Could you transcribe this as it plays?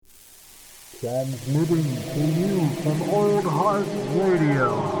Transmitting to you from Old Heart Radio.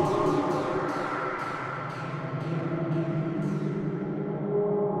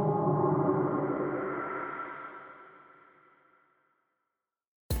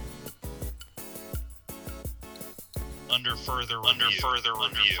 Under further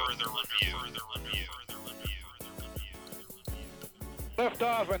review. Lift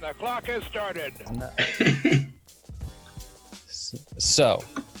off and the clock has started. So,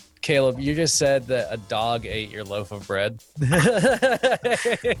 Caleb, you just said that a dog ate your loaf of bread. Yep,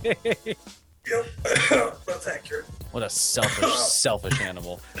 that's accurate. What a selfish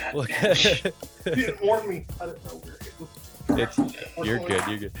animal. You didn't warn me. I didn't know we were getting. You're good.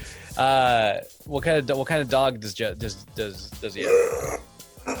 You're good. What kind of dog does he have?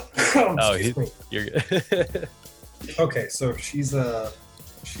 Oh, you're good. Okay, so she's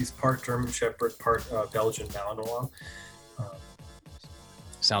part German Shepherd, part Belgian Malinois.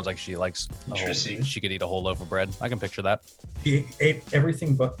 Sounds like she likes. Interesting. She could eat a whole loaf of bread. I can picture that. He ate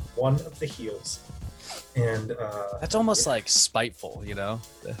everything but one of the heels, and That's almost like spiteful, you know.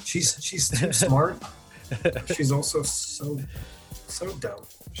 she's too smart. She's also so dumb.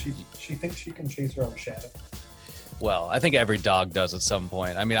 She thinks she can chase her own shadow. Well, I think every dog does at some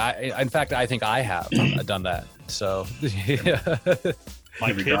point. I mean, in fact, I think I have done that. So, yeah. My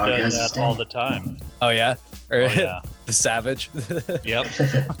Every kid dog does has that a all sting. the time. Oh yeah, Oh, yeah. The savage. Yep.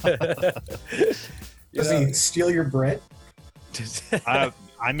 Does he steal your bread? I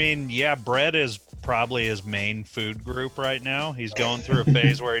mean, yeah, bread is probably his main food group right now. He's going through a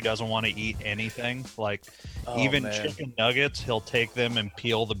phase where he doesn't want to eat anything. Like, even man. chicken nuggets, he'll take them and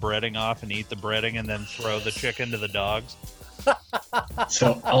peel the breading off and eat the breading and then throw the chicken to the dogs.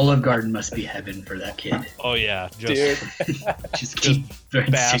 So Olive Garden must be heaven for that kid. Oh, yeah. Dude. Just keep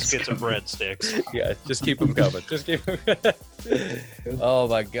Baskets of breadsticks breadsticks. Yeah, just keep them coming. Just keep them. Oh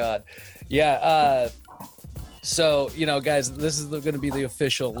my god. Yeah. So guys, this is going to be the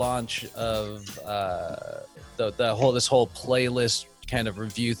official launch of this whole playlist kind of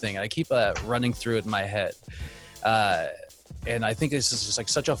review thing. I keep running through it in my head, and I think this is just like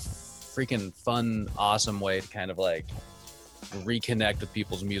such a freaking fun, awesome way to kind of like reconnect with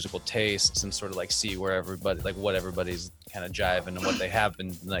people's musical tastes and sort of like see where what everybody's kind of jiving and what they have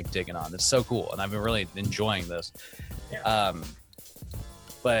been like digging on. It's so cool, and I've been really enjoying this. Yeah.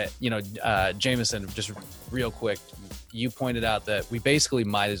 But Jameson, just real quick, you pointed out that we basically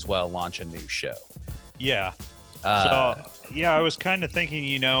might as well launch a new show. Yeah. Uh, I was kind of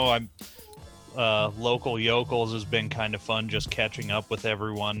thinking, I'm Local Yokels has been kind of fun just catching up with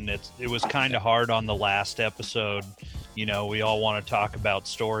everyone. It was kind of hard on the last episode. We all want to talk about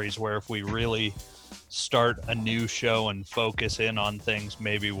stories where if we really start a new show and focus in on things,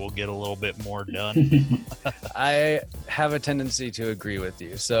 maybe we'll get a little bit more done. I have a tendency to agree with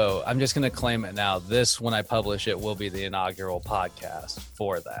you, so I'm just going to claim it now. This, when I publish it, will be the inaugural podcast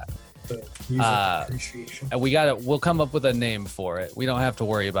for that. The music appreciation. And we'll come up with a name for it. We don't have to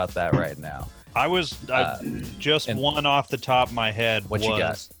worry about that right now. Just and one off the top of my head what you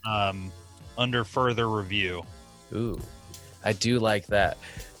got? Under further review. Ooh, I do like that.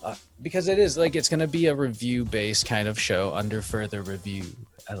 Because it is like it's going to be a review based kind of show. Under further review.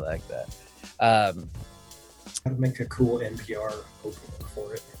 I like that. I'd make a cool NPR opening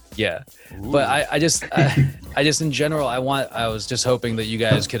for it. Yeah. Ooh. But I just in general, I was just hoping that you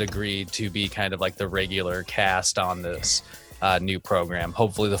guys could agree to be kind of like the regular cast on this new program.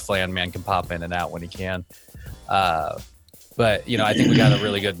 Hopefully the Flan Man can pop in and out when he can. But I think we got a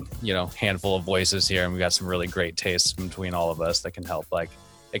really good, handful of voices here, and we got some really great tastes between all of us that can help like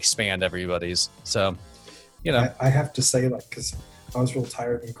expand everybody's. So, I have to say, because I was real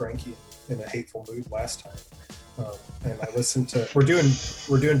tired and cranky in a hateful mood last time, and I listened to. We're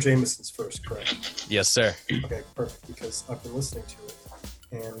doing Jameson's first, correct? Yes, sir. Okay, perfect. Because I've been listening to it,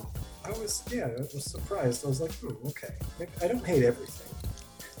 and I was surprised. I was like, okay, I don't hate everything.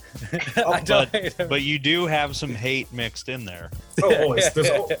 But you do have some hate mixed in there. Oh, always.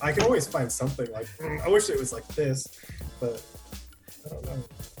 I can always find something like, I wish it was like this, but I don't know.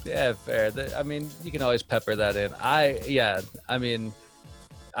 Yeah, fair. I mean, you can always pepper that in. I've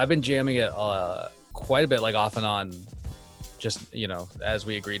been jamming it quite a bit, like off and on, just, as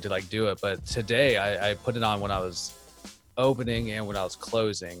we agreed to like do it. But today I put it on when I was opening and when I was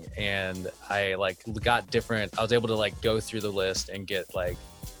closing, and I was able to like go through the list and get like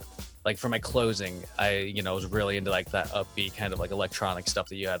for my closing, I was really into like that upbeat kind of like electronic stuff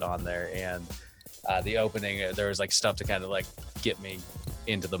that you had on there, and the opening there was like stuff to kind of like get me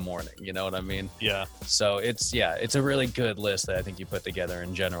into the morning, you know what I mean? Yeah. So it's a really good list that I think you put together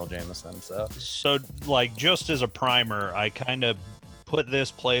in general, Jameson. So like, just as a primer, I kind of put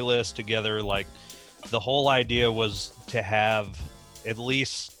this playlist together, like the whole idea was to have at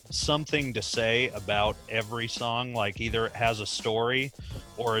least something to say about every song. Like either it has a story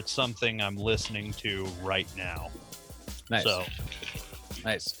or it's something I'm listening to right now. Nice. So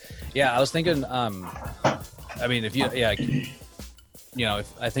Nice. Yeah, I was thinking. I mean, if if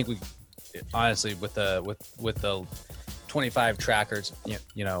I think we honestly with the 25 trackers,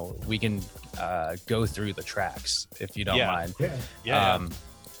 we can go through the tracks if you don't mind. yeah.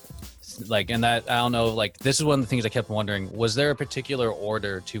 And that I don't know. Like, this is one of the things I kept wondering: was there a particular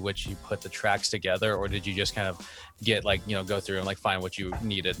order to which you put the tracks together, or did you just kind of get go through and find what you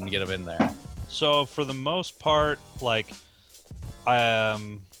needed and get them in there? So for the most part,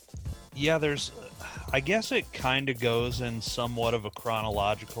 there's, I guess it kind of goes in somewhat of a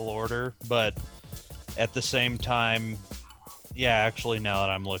chronological order, but at the same time, actually, now that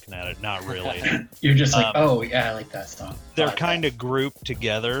I'm looking at it, not really. You're just like, oh yeah, I like that song. They're kind of grouped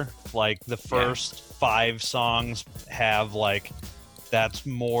together. Like the first 5 songs have that's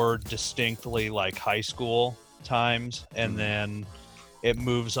more distinctly high school times, and then it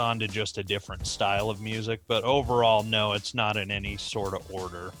moves on to just a different style of music. But overall, no, it's not in any sort of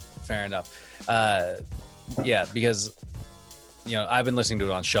order. Fair enough. Because I've been listening to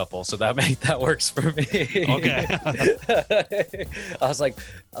it on shuffle, so that works for me. Okay. I was like,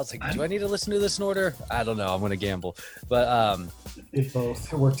 do I need to listen to this in order? I don't know. I'm gonna gamble, but It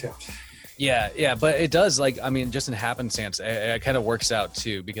both worked out. yeah. But it does just in happenstance, it kind of works out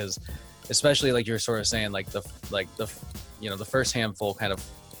too, because especially you're sort of saying the first handful kind of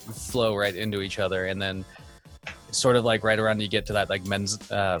flow right into each other, and then sort of right around you get to that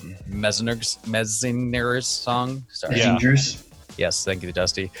Mezzinger's song. Sorry. Yeah. Messengers. Yes, thank you,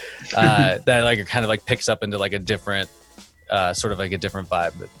 Dusty. That kind of picks up into a different sort of a different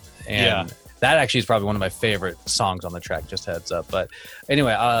vibe, and that actually is probably one of my favorite songs on the track. Just heads up. But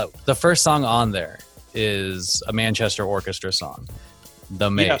anyway, the first song on there is a Manchester Orchestra song,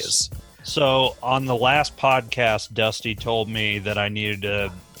 "The Maze." Yes. So on the last podcast, Dusty told me that I needed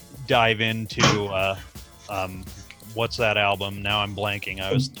to dive into what's that album? Now I'm blanking.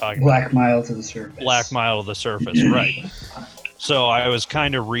 I was talking Black Mile to the Surface. Black Mile to the Surface, right? So I was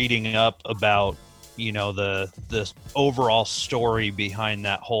kind of reading up about the overall story behind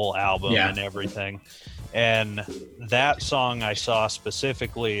that whole album and everything. And that song I saw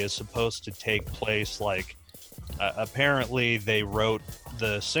specifically is supposed to take place apparently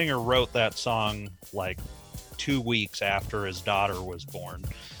the singer wrote that song 2 weeks after his daughter was born.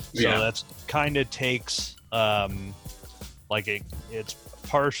 So that's kind of takes it's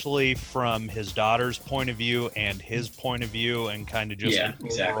partially from his daughter's point of view and his point of view, and kind of just an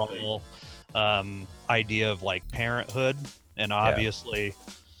overall idea of parenthood. And obviously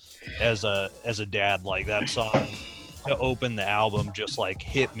as a dad, that song to open the album just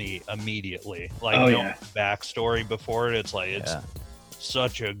hit me immediately. Backstory before it, it's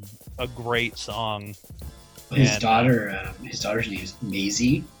such a great song. His daughter's name is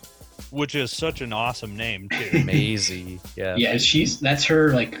Maisie, which is such an awesome name too. Maisie. Yeah, that's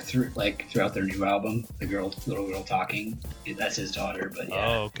her throughout their new album, little girl talking. That's his daughter, but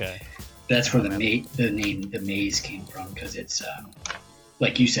Oh, okay. That's where the name The Maze came from, because it's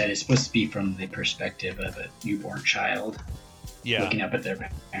like you said, it's supposed to be from the perspective of a newborn child looking up at their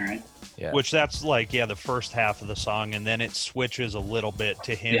parent. Yeah. Which that's the first half of the song, and then it switches a little bit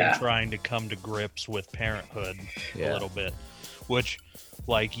to him trying to come to grips with parenthood a little bit, which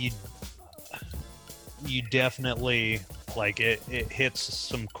you definitely it hits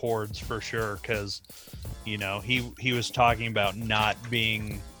some chords for sure, because he was talking about not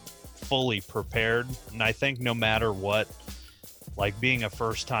being fully prepared, and I think no matter what, being a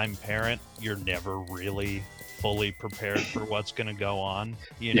first-time parent, you're never really fully prepared for what's going to go on.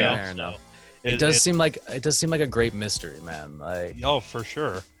 Fair enough. It does seem like a great mystery, man. Oh, for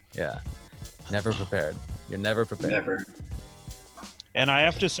sure. Yeah. Never prepared. You're never prepared. Never. And I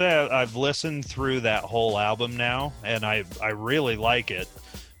have to say, I've listened through that whole album now, and I really like it,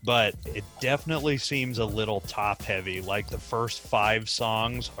 but it definitely seems a little top heavy. The first 5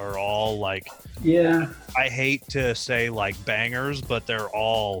 songs are all I hate to say bangers, but they're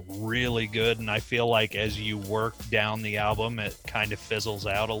all really good. And I feel as you work down the album, it kind of fizzles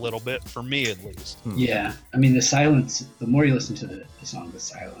out a little bit, for me at least. Yeah, I mean, the silence, the more you listen to the song, the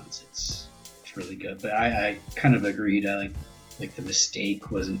silence, it's really good. But I kind of agreed. The mistake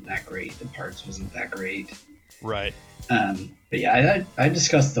wasn't that great. The parts wasn't that great. Right. But yeah, I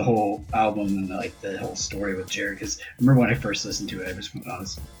discussed the whole album and the whole story with Jared, because I remember when I first listened to it, I was on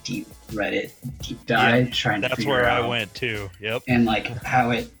this deep Reddit deep dive trying to figure out. That's where I went too. Yep. And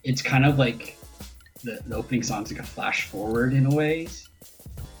how it's kind of the opening song's a flash forward in a way.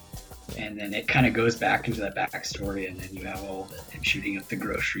 And then it kind of goes back into that backstory, and then you have all him shooting up the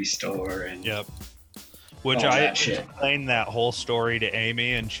grocery store and Yep. Which all I that shit. explained that whole story to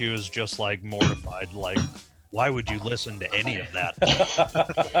Amy, and she was just like mortified, like, why would you listen to any of that?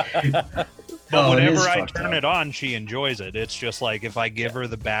 But Oh, it whenever is I fucked turn up. it on, she enjoys it. It's just like if I give her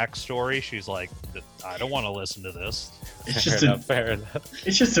the backstory, she's like, I don't want to listen to this. It's just a Fair enough.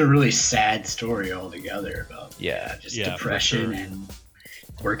 it's just a really sad story altogether about Yeah, just yeah, for depression sure. and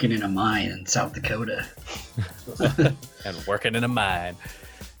working in a mine in South Dakota. And working in a mine.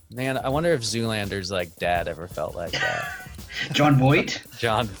 Man, I wonder if Zoolander's like dad ever felt like that. John Voight.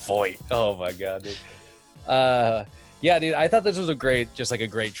 John Voight. Oh my god, dude. Yeah, dude, I thought this was a great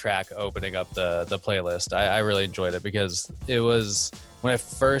track opening up the playlist. I really enjoyed it because it was when I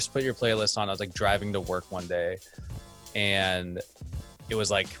first put your playlist on, I was like driving to work one day and it was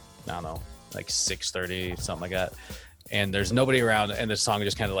like, I don't know, like 6:30, something like that. And there's nobody around and the song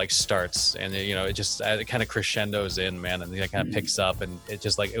just kind of like starts and it kind of crescendos in, man, and it kind of picks up and it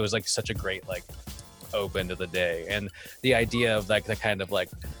just like, it was like such a great like open to the day. And the idea of like the kind of like,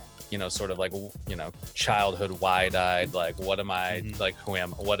 sort of like, childhood wide-eyed, like, what am I, like, who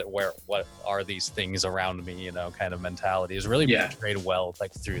am, what are these things around me, kind of mentality is really portrayed well,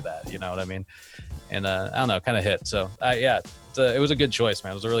 like, through that, you know what I mean? And, I don't know, kind of hit. So, it was a good choice,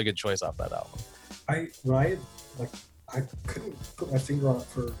 man. It was a really good choice off that album. I couldn't put my finger on it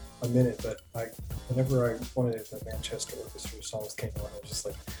for a minute, but whenever I wanted the Manchester Orchestra songs came on, I was just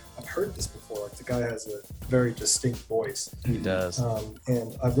like, I've heard this before. Like the guy has a very distinct voice. He does.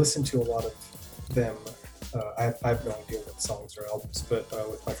 And I've listened to a lot of them. I have no idea what songs or albums, but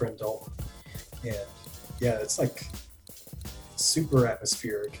with my friend Dalton. And yeah, it's like super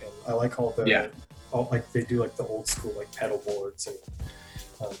atmospheric, and I like all like they do like the old school like pedal boards and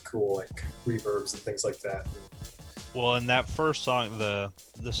cool like reverbs and things like that. Well, and that first song, the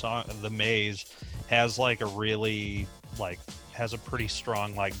song, The Maze, has like a really like has a pretty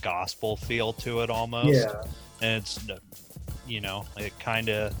strong like gospel feel to it almost. Yeah. And it's, it kind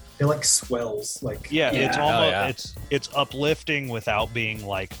of, it like swells like it's Yeah. almost it's uplifting without being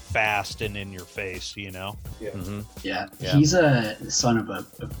like fast and in your face. Yeah. Mm-hmm. Yeah, Yeah. he's the son of a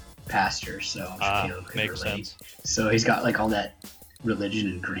pastor, so I'm sure Caleb could makes relate. sense. So he's got like all that religion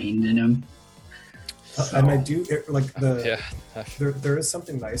ingrained in him. And I do like Yeah. there is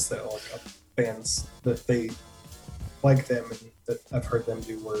something nice that like bands that they like them and that I've heard them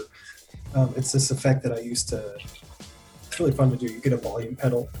do where it's this effect that I used to. It's really fun to do. You get a volume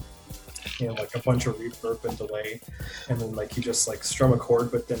pedal and like a bunch of reverb and delay, and then like you just like strum a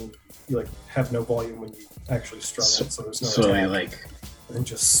chord, but then you like have no volume when you actually strum it, so there's no So attack, like and then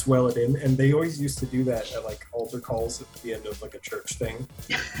just swell it in. And they always used to do that at like altar calls at the end of like a church thing,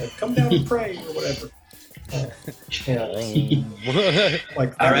 like come down and pray or whatever.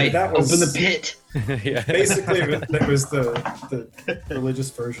 Like all right, that was open the pit. Yeah. basically that was the religious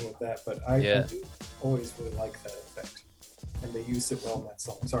version of that, but I Yeah. do always really like that effect, and they used it well in that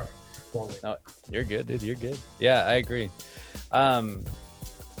song. Sorry, wrong way. You're good, dude. You're good. Yeah, I agree.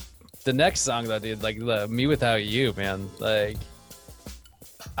 The next song though, dude, like the Me Without You, man. Like,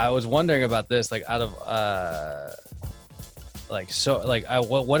 I was wondering about this. Like, out of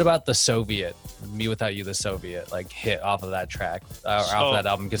what about the Soviet Me Without You, the Soviet, like hit off of that track off of that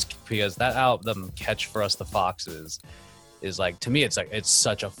album? Because that album, Catch for Us the Foxes, is like, to me, it's like it's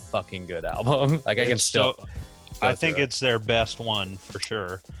such a fucking good album. Like I can still. I think it's their best one for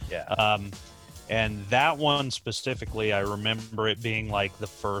sure. Yeah. And that one specifically, I remember it being like the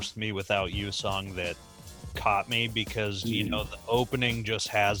first Me Without You song that caught me because, the opening just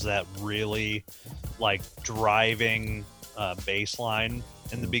has that really like driving bass line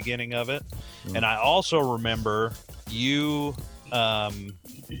in the beginning of it. And I also remember you and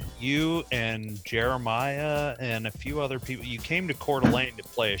Jeremiah and a few other people, you came to Coeur d'Alene to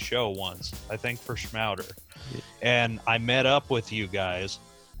play a show once, I think for Schmouder. And I met up with you guys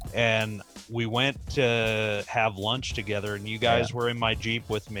and we went to have lunch together, and you guys were in my Jeep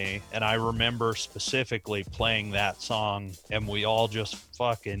with me, and I remember specifically playing that song, and we all just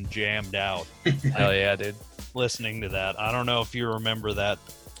fucking jammed out Hell yeah, dude. listening to that. I don't know if you remember that,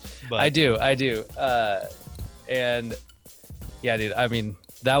 but I do. And yeah, dude, I mean,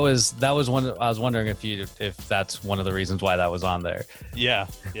 that was one. I was wondering if that's one of the reasons why that was on there. yeah.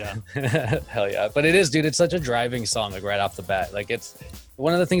 Hell yeah. But it is, dude. It's such a driving song, like right off the bat. Like, it's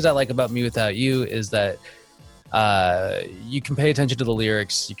one of the things I like about Me Without You is that you can pay attention to the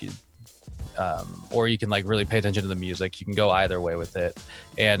lyrics. You can, or you can like really pay attention to the music. You can go either way with it,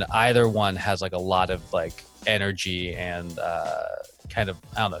 and either one has like a lot of like energy and kind of,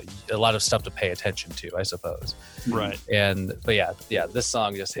 I don't know, a lot of stuff to pay attention to, I suppose. Right. But yeah, this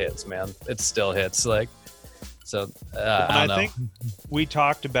song just hits, man. It still hits. Like, so And I don't know. think we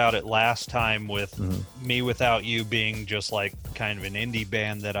talked about it last time with Mhm. Me Without You being just like kind of an indie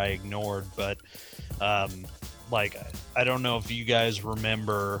band that I ignored, but like I don't know if you guys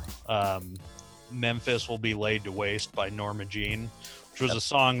remember Memphis Will Be Laid to Waste by Norma Jean, which was a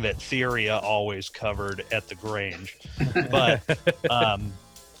song that Theria always covered at the Grange. But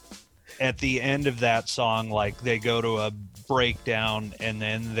at the end of that song, like they go to a breakdown and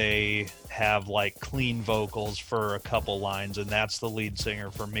then they have like clean vocals for a couple lines, and that's the lead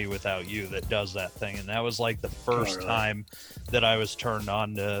singer for Me Without You that does that thing. And that was like the first really? time that I was turned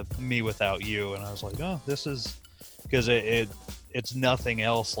on to Me Without You, and I was like, oh, this is, because it's nothing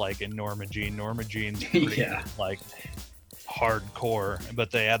else like in Norma Jean. Norma Jean's pretty Yeah. like hardcore,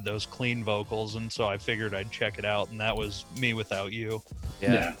 but they had those clean vocals, and so I figured I'd check it out, and that was Me Without You.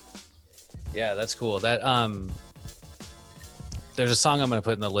 Yeah, that's cool. That there's a song I'm going to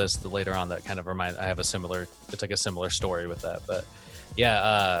put in the list later on that kind of I have a similar, it's like a similar story with that. But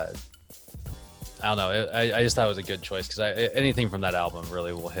yeah, I don't know. I just thought it was a good choice because anything from that album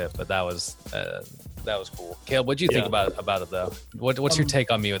really will hit. But that was cool. Caleb, what do you think about it though? What's your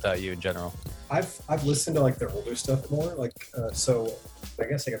take on Me Without You in general? I've listened to like their older stuff more, like so I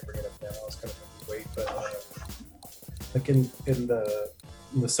guess I can bring it up now. I was kind of wait, but like in the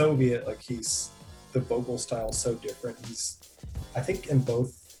Soviet, like the vocal style is so different. I think in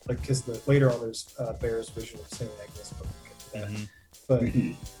both, like, because later on there's Bear's Vision of St. Agnes, but we'll get to that. Mhm. But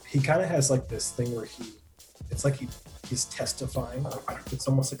he kind of has like this thing where it's like he's testifying, like it's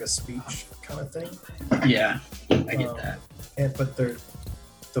almost like a speech kind of thing. Yeah, I get that. But the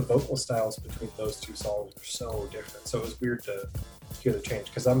vocal styles between those two songs are so different. So it was weird to hear the change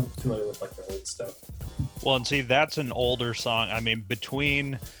because I'm familiar with like the old stuff. Well, and see, that's an older song. I mean,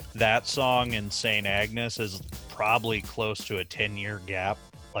 between that song and St. Agnes is probably close to a 10-year gap,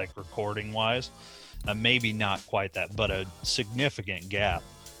 like recording wise. Maybe not quite that, but a significant gap.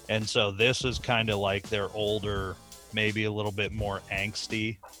 And so this is kind of like their older, maybe a little bit more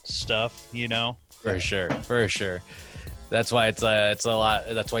angsty stuff, you know? For sure. That's why it's a lot.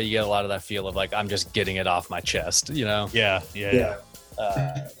 That's why you get a lot of that feel of like I'm just getting it off my chest, you know. Yeah.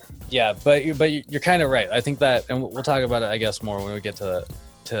 Yeah, but you're kind of right. I think that, and we'll talk about it, I guess, more when we get to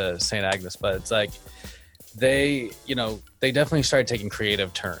St. Agnes. But it's like they definitely started taking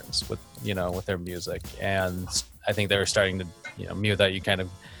creative turns with their music, and I think they were starting to, Me Without You kind of,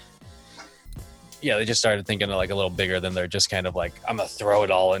 they just started thinking like a little bigger than they're just kind of like, I'm gonna throw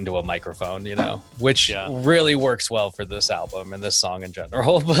it all into a microphone, which really works well for this album and this song in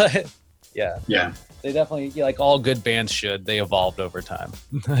general. But yeah, they definitely, like all good bands should, they evolved over time.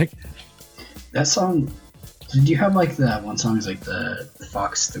 Like that song, did you have like that one song is like the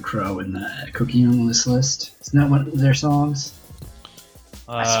Fox, the Crow, and the Cookie on this list? Isn't that one of their songs?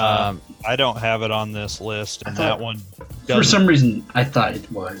 I don't have it on this list, and that one for doesn't. some reason I thought it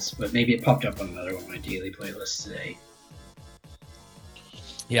was, but maybe it popped up on another one of my daily playlists today.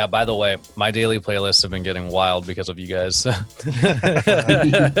 Yeah, by the way, my daily playlists have been getting wild because of you guys. All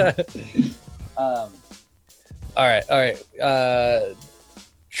right.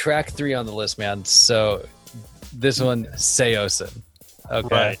 Track 3 on the list, man. So this one, Seosin.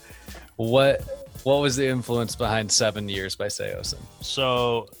 Okay. Right. What was the influence behind 7 Years by Seosin?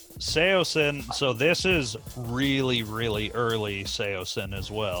 So Seosin, so this is really, really early Seosin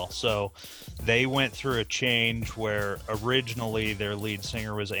as well. So they went through a change where originally their lead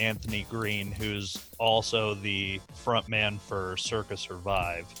singer was Anthony Green, who's also the frontman for Circa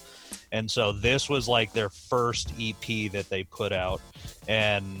Survive. And so this was like their first EP that they put out.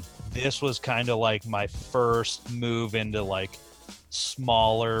 And this was kind of like my first move into like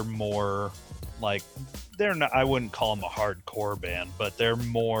smaller, more like, they're not, I wouldn't call them a hardcore band, but they're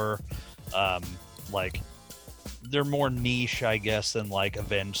more like, they're more niche, I guess, than like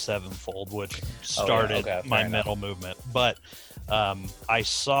Avenged Sevenfold, which started my metal movement. But I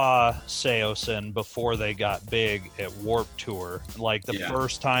saw Seosin before they got big at Warped Tour. Like the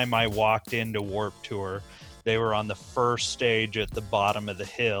first time I walked into Warped Tour, they were on the first stage at the bottom of the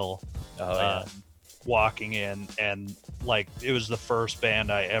hill, walking in, and like it was the first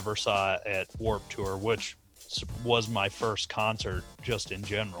band I ever saw at Warped Tour, which was my first concert just in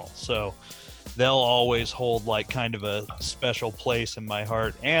general. So they'll always hold like kind of a special place in my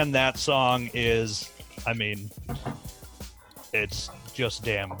heart. And that song is, I mean, it's just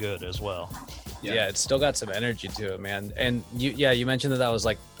damn good as well. Yeah, it's still got some energy to it, man. And you mentioned that was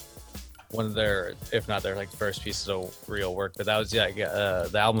like one of their, if not their like first pieces of real work, but that was the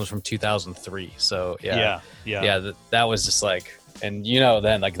album was from 2003. So that was just like, And you know,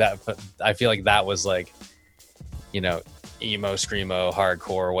 then like that, I feel like that was like, you know, emo, screamo,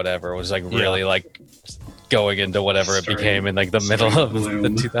 hardcore, whatever. It was like really like going into whatever it became in like the middle of the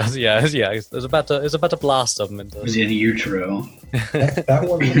 2000s. Yeah, it's about to blossom into. It was in utero. That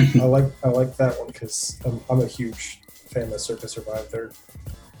one, I like that one because I'm a huge fan of Circa Survive. They're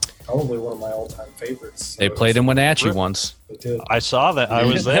probably one of my all-time favorites. So They played in Wenatchee once. They did. I saw that. I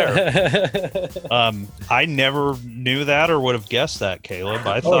was there. I never knew that or would have guessed that, Caleb.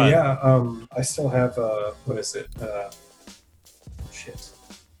 I thought. Oh yeah. I still have what is it? Shit.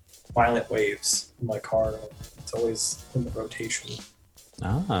 Violent Waves in my car. It's always in the rotation.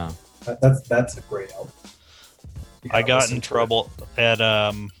 Ah. That's a great album. You I gotta got listen in to it. trouble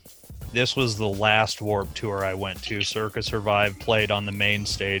at this was the last Warped tour I went to. Circa Survive played on the main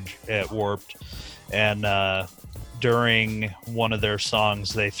stage at Warped, and during one of their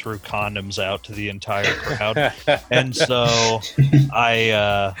songs they threw condoms out to the entire crowd. And so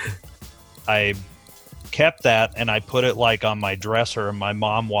I kept that and I put it like on my dresser, and my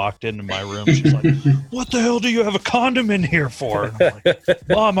mom walked into my room. She's like, "What the hell do you have a condom in here for?" And I'm like,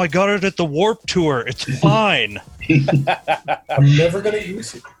 "Mom, I got it at the Warped tour. It's fine." I'm never gonna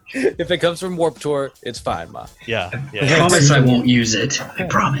use it. If it comes from Warped Tour, it's fine, Ma. Yeah, I yeah. promise I won't use it. I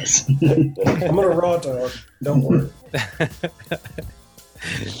promise. I'm gonna raw dog. Don't worry.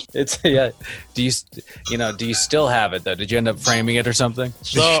 It's yeah. Do you still have it though? Did you end up framing it or something?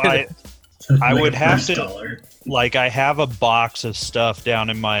 So I would have to, $1. like, I have a box of stuff down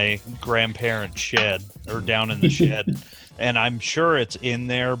in my grandparents' shed, or down in the shed, and I'm sure it's in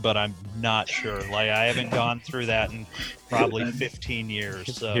there, but I'm not sure. Like, I haven't gone through that in probably 15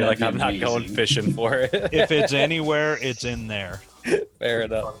 years. So You're like, That'd I'm be not going amazing. fishing for it. if it's anywhere, it's in there. Fair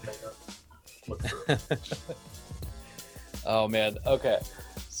enough. Fun thing to look through. Oh man. Okay.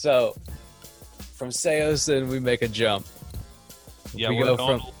 So from Seosin we make a jump. Yeah, We we're go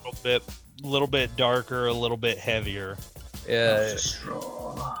going from- a little bit darker, a little bit heavier.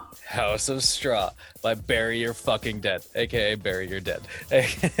 Straw. House of Straw by Bury Your Fucking Dead, aka Bury Your Dead.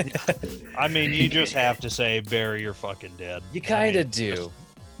 I mean, you just have to say "bury your fucking dead." You I kind mean, of do.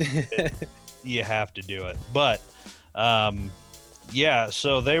 you have to do it. But yeah,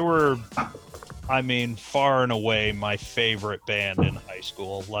 so they were, I mean, far and away my favorite band in high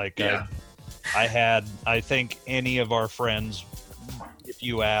school. Like Yeah. I think any of our friends, if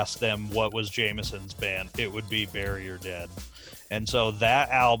you asked them what was Jameson's band, it would be Bury Your Dead. And so that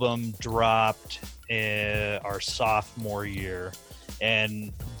album dropped in our sophomore year,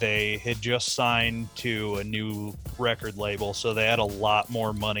 and they had just signed to a new record label, so they had a lot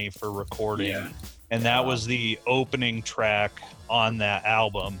more money for recording. Yeah. And that was the opening track on that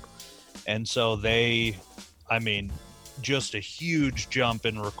album. And so I mean, just a huge jump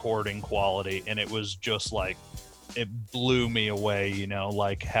in recording quality, and it was just like, it blew me away, you know,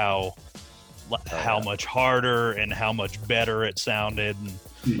 like how much harder and how much better it sounded. And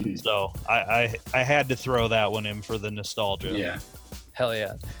Mhm. so I had to throw that one in for the nostalgia. Yeah. Hell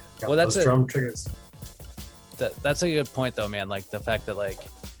yeah. Got Well, that's those it. drum triggers. That's a good point though, man. Like the fact that like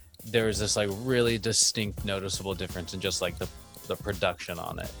there was this like really distinct noticeable difference in just like the production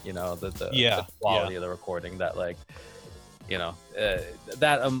on it, you know, the quality of the recording, that like, you know,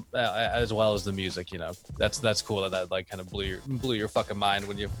 as well as the music, you know, that's cool that like kind of blew your fucking mind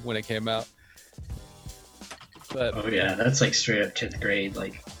when it came out. But Oh yeah, that's like straight up 10th grade.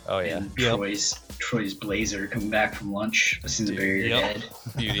 Like, oh yeah, and Yep. Troy's blazer coming back from lunch, listening to Dude, Bury Your yep. Dead.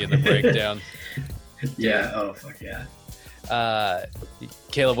 Beauty and the Breakdown. Yeah. Oh fuck yeah.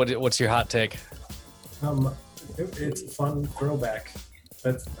 Caleb, what's your hot take? It's a fun throwback.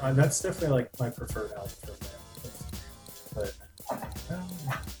 That's definitely like my preferred album from that. But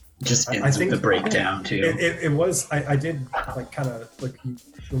Just I ends with think- the breakdown too. it was. I did like kind of like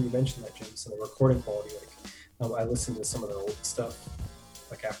when you mentioned that, James, and the recording quality. Like I listened to some of their old stuff.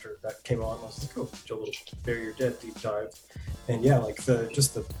 Like after that came on, I was like, "Oh, do a little Bury Your Dead deep dive," and yeah, like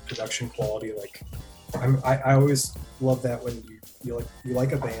the production quality. Like I always love that when you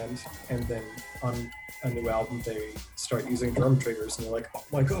like a band, and then on a new album they start using drum triggers, and you're like, "Oh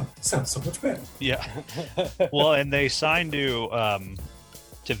my god, this sounds so much better." Yeah. Well, and they signed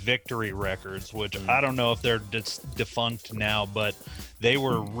to Victory Records, which I don't know if they're defunct now, but they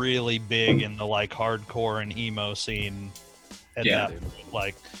were really big in the like hardcore and emo scene at Yeah. that point.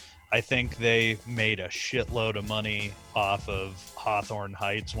 Like, I think they made a shitload of money off of Hawthorne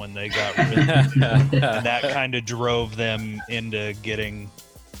Heights when they got really, and that kind of drove them into getting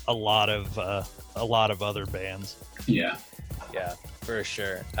a lot of other bands. Yeah. Yeah. For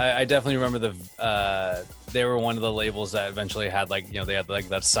sure. I definitely remember they were one of the labels that eventually had like, they had like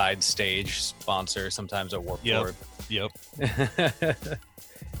that side stage sponsor sometimes at Warped Tour. Yep.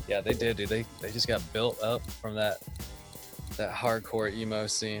 Yeah, they did, dude. They just got built up from that hardcore emo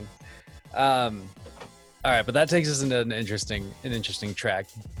scene. All right, but that takes us into an interesting track.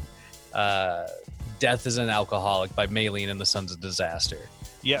 Death is an Alcoholic by Maylene and the Sons of Disaster.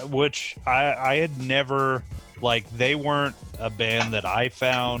 Yeah, which I had never, like, they weren't a band that I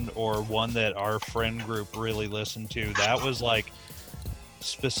found or one that our friend group really listened to. That was like,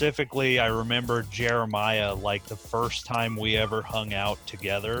 specifically, I remember Jeremiah, like the first time we ever hung out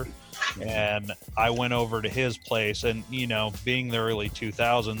together, and I went over to his place, and being the early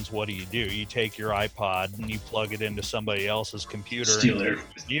 2000s, what do? You take your iPod and you plug it into somebody else's computer and Stealer. hear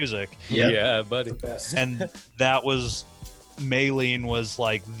music. Yep. Yeah, buddy. The best. And that was, Maylene was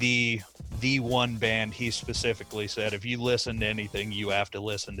like the one band he specifically said, if you listen to anything, you have to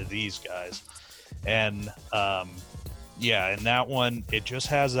listen to these guys. And and that one, it just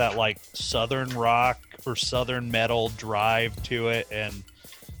has that like southern rock or southern metal drive to it, and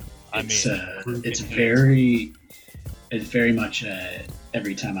it's very much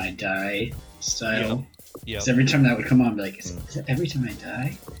Every Time I Die style. Yeah. So every time that would come on, I'd be like, is it Every Time I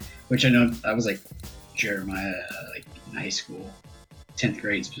Die? Which I know I was like Jeremiah, like in high school, 10th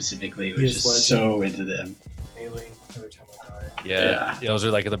grade specifically, was Yes, just so into them. Alien, Every Time I Die. Yeah, those are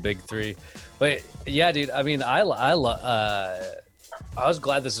like the big three. But yeah, dude, I mean, I was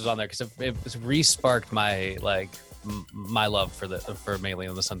glad this was on there because it re-sparked my my love for Maylene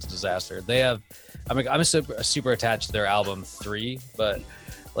and the Sons of Disaster. They have, I'm super attached to their album 3, but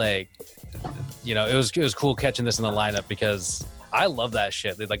like, it was cool catching this in the lineup because I love that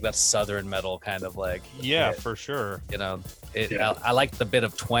shit. They like that southern metal kind of like. Yeah, for sure. I like the bit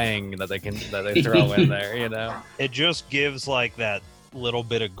of twang that they throw in there. It just gives like that little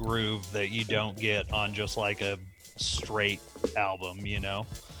bit of groove that you don't get on just like a straight album.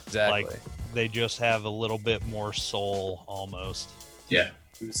 Exactly. Like they just have a little bit more soul almost. Yeah.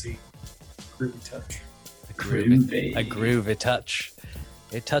 Boozy. Groovy touch. A groovy touch.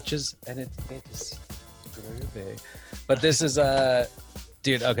 It touches and it is groovy. But this is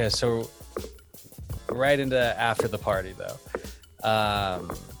dude, okay, so right into After the Party though.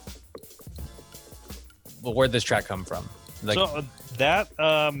 Well, where'd this track come from? So that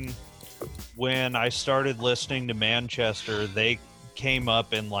when I started listening to Manchester, they came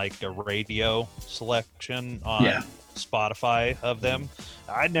up in like a radio selection on Spotify of them.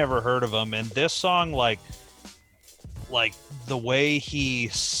 I'd never heard of them, and this song, like the way he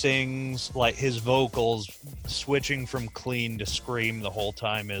sings, like his vocals switching from clean to scream the whole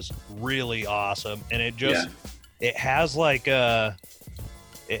time is really awesome. And it just it has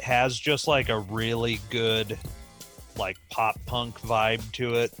just like a really good like pop punk vibe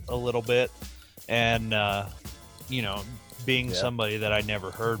to it a little bit. And being somebody that I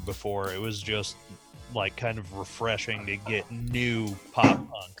never heard before, it was just like kind of refreshing to get new pop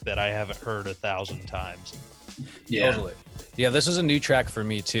punk that I haven't heard 1,000 times. Yeah. Totally. Yeah, this was a new track for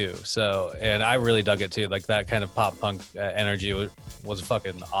me too. So, and I really dug it too. Like that kind of pop punk energy was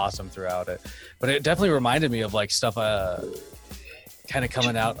fucking awesome throughout it. But it definitely reminded me of like stuff kind of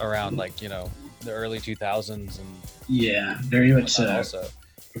coming out around like, the early 2000s and very much also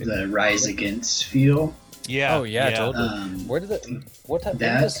the Rise Against feel. Yeah. Oh yeah, totally. Where did when did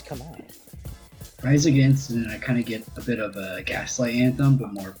this come out? Rise Against, and then I kind of get a bit of a Gaslight Anthem,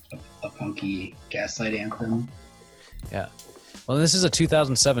 but more a punky Gaslight Anthem. Yeah. Well, this is a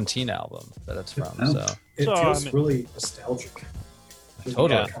 2017 album that it's from. So It So, feels really nostalgic.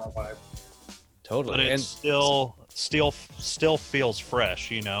 Totally. Kind of vibe. totally. But it And still feels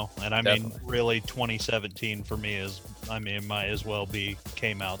fresh, And I mean, Definitely. really 2017 for me might as well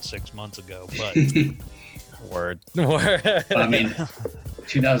came out 6 months ago, but word. I mean,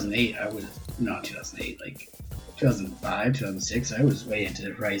 2008, not 2008, like 2005, 2006, I was way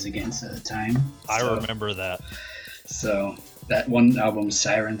into Rise Against at the time. I So- remember that. So that one album,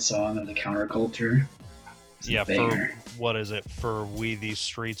 Siren Song of the Counterculture. it's a Yeah, banger. what is it? For We These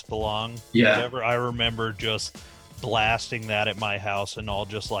Streets Belong? Yeah. Whatever. I remember just blasting that at my house and all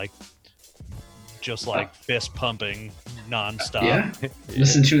just like fist pumping nonstop. Yeah.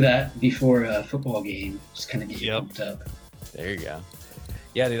 Listen to that before a football game. Just kind of get you Yep. pumped up. There you go.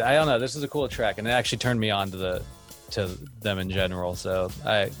 Yeah, dude. I don't know. This is a cool track, and it actually turned me on to them in general. So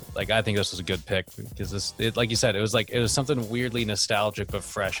I think this was a good pick because like you said, it was something weirdly nostalgic but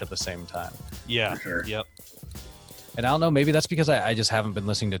fresh at the same time. Yeah. For sure. Yep. And I don't know, maybe that's because I just haven't been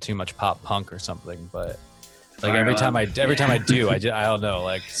listening to too much pop punk or something. But like Fire every up. time I do, I don't know.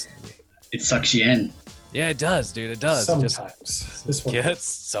 Like It sucks you in. Yeah, it does, dude. It does. Sometimes. This one. Yes,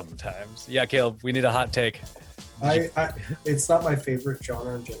 sometimes. Yeah, Caleb, we need a hot take. It's not my favorite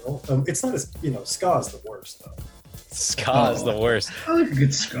genre in general. It's not as ska's the worst though. Ska is the worst. I like a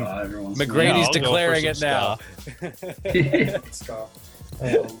good ska every once in a while. McGrady's I'll go for declaring it some now. Ska.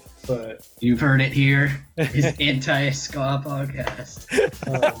 But You've heard it here. His anti-ska podcast.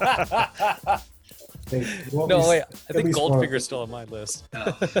 No, wait. I at think least one of Goldfinger's still on my list.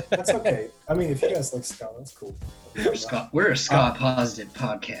 Oh, That's okay. I mean, if you guys like ska, that's cool. we're a ska positive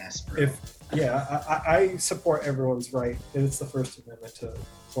podcast, bro. I support everyone's right. It's the First Amendment to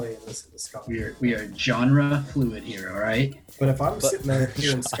play and listen to ska. We are genre fluid here, all right? But if I'm sitting there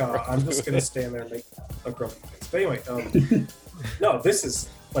hearing ska, I'm just gonna stand there and make a grumpy face. But anyway, no, this is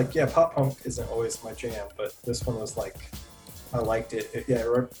like, pop punk isn't always my jam, but this one was like, I liked it. It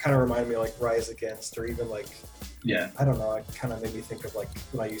kind of reminded me of like Rise Against, or even like, I don't know, it kind of made me think of like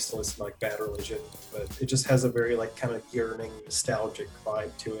when I used to listen to like Bad Religion, but it just has a very like kind of yearning, nostalgic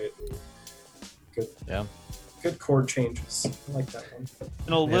vibe to it. And good chord changes. I like that one.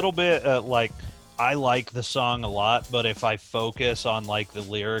 And a little bit like, I like the song a lot, but if I focus on like the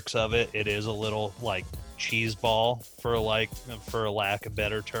lyrics of it, it is a little like cheeseball for lack of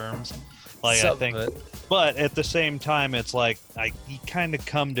better terms. Like, I think, but at the same time, it's like you kind of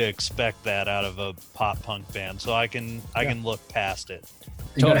come to expect that out of a pop punk band, so I can look past it.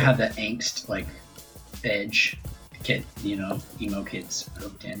 You gotta have that angst, like edge, kid, emo kids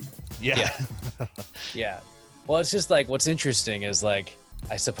roped in. Yeah. Yeah. Well, it's just like, what's interesting is like,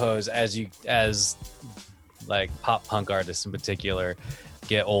 I suppose as like pop punk artists in particular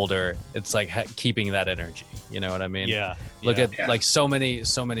get older, it's like keeping that energy. You know what I mean? Yeah. Look at like so many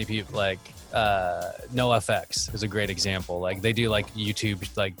people, like NoFX is a great example. Like they do like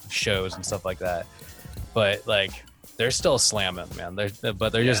YouTube like shows and stuff like that, but like they're still slamming, man. They're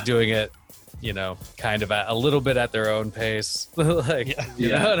just doing it, kind of a little bit at their own pace. Like, you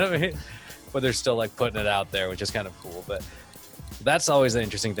know what I mean? But they're still like putting it out there, which is kind of cool. But that's always the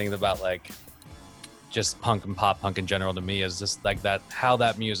interesting thing about like just punk and pop punk in general to me, is just like that, how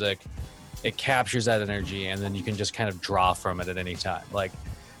that music, it captures that energy, and then you can just kind of draw from it at any time. Like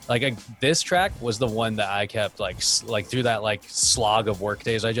this track was the one that I kept like through that like slog of work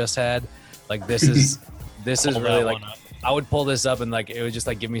days I just had. Like this is really like, I would pull this up and like it would just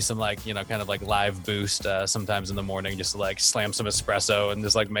like give me some like kind of like live boost sometimes in the morning, just to like slam some espresso and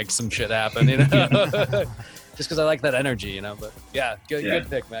just like make some shit happen, just because I like that energy, But good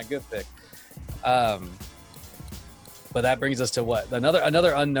pick, man, good pick. But that brings us to what,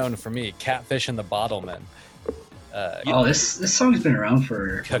 another unknown for me, Catfish and the Bottlemen. This song's been around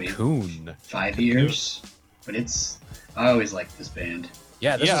for Cocoon 5 years, but I always liked this band.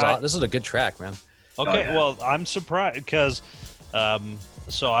 Yeah, this is a good track, man. Okay, well, I'm surprised because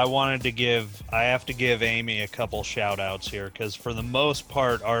so I have to give Amy a couple shout outs here, because for the most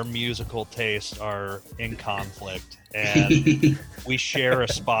part our musical tastes are in conflict, and we share a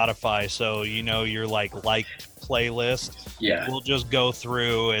Spotify, so your liked playlist. Yeah, we'll just go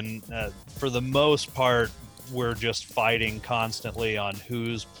through, and for the most part we're just fighting constantly on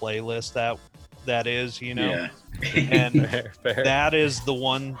whose playlist that is, and fair. That is the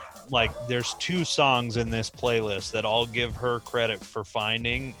one. Like, there's 2 songs in this playlist that I'll give her credit for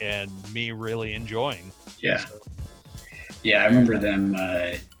finding and me really enjoying. Yeah. Yeah, I remember them,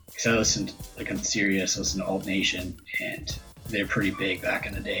 because I listened, like on Sirius, I listened to Alt Nation, and they're pretty big back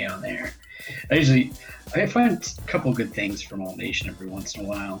in the day on there. I find a couple good things from Alt Nation every once in a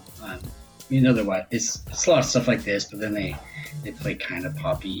while. Otherwise, it's a lot of stuff like this, but then they play kind of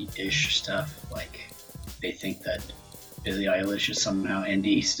poppy-ish stuff, like they think that Billie Eilish is somehow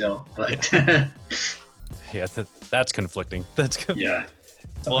indie still, but yeah, that's conflicting. Yeah.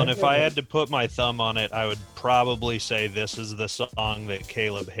 Well, and if I had to put my thumb on it, I would probably say this is the song that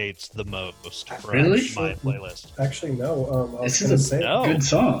Caleb hates the most from my playlist. Actually, no. I was This going to is a say, good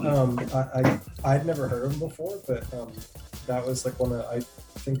song. I'd never heard of him before, but that was like one of, I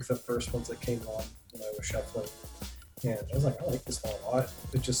think, the first ones that came on when I was shuffling, and I was like, I like this one a lot.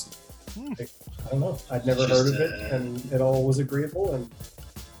 It just, I don't know, I'd never heard of it, and it all was agreeable, and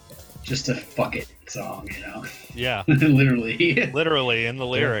just a fuck it song, Yeah. Literally in the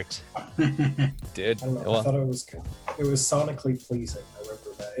lyrics. Dude, I don't know. I thought it was sonically pleasing. I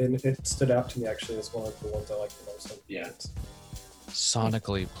remember that, and it stood out to me actually as one of the ones I liked the most. Yeah.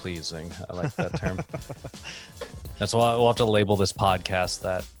 Sonically pleasing. I like that term. That's why we'll have to label this podcast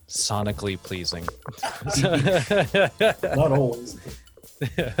that, sonically pleasing. Not always.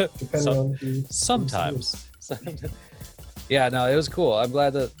 Depending on who. Sometimes. Yeah, no, it was cool. I'm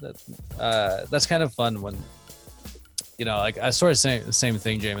glad that that's kind of fun when you know, like I sort of say the same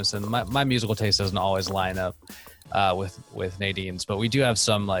thing, Jameson. My musical taste doesn't always line up with Nadine's, but we do have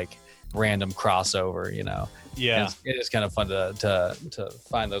some like random crossover, you know. Yeah. And it is kind of fun to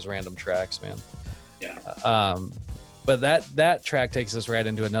find those random tracks, man. Yeah. But that track takes us right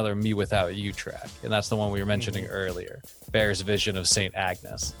into another Me Without You track, and that's the one we were mentioning earlier, Bear's Vision of St.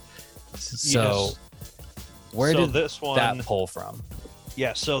 Agnes. So Yes. where So did this one, that pull from?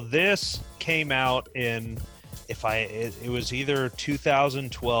 Yeah, so this came out in it was either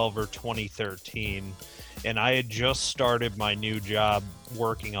 2012 or 2013, and I had just started my new job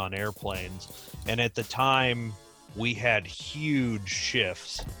working on airplanes, and at the time we had huge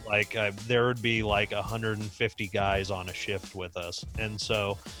shifts. Like there would be like 150 guys on a shift with us, and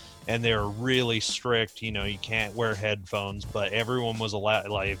they're really strict. You know, you can't wear headphones, but everyone was allowed.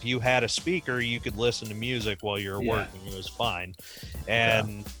 Like if you had a speaker, you could listen to music while you were working. It was fine.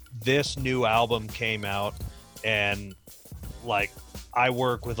 And this new album came out, and like I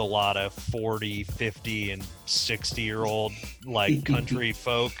work with a lot of 40, 50, and 60-year-old like country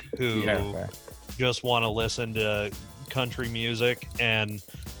folk who just want to listen to country music, and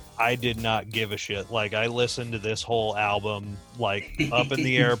I did not give a shit. Like I listened to this whole album like up in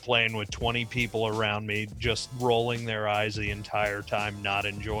the airplane with 20 people around me, just rolling their eyes the entire time, not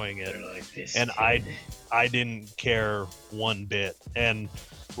enjoying it. They're like, this And I didn't care one bit. And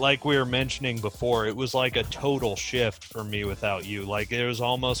like we were mentioning before, it was like a total shift for Me Without You. Like it was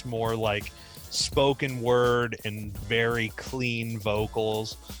almost more like spoken word and very clean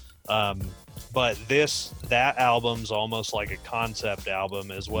vocals. But that album's almost like a concept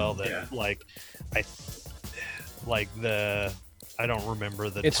album as well. That like I don't remember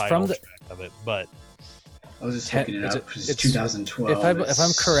the It's title from the- track of it, but I was just looking it up. It's 2012. If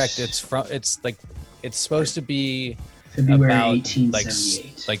I'm correct, it's supposed to be February about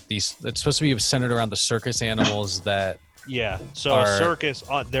 1878. like these. It's supposed to be centered around the circus animals that yeah. So a circus,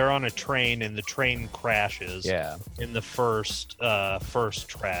 they're on a train, and the train crashes. In the first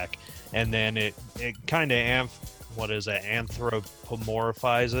track, and then it kind of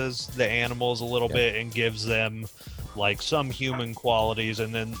anthropomorphizes the animals a little bit and gives them like some human qualities,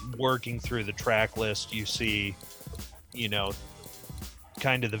 and then working through the track list you see, you know,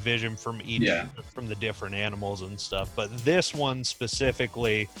 kind of the vision from each from the different animals and stuff. But this one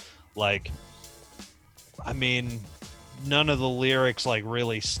specifically, like, I mean, none of the lyrics like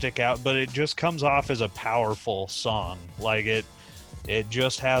really stick out, but it just comes off as a powerful song. Like it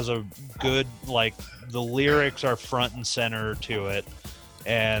just has a good, like, the lyrics are front and center to it,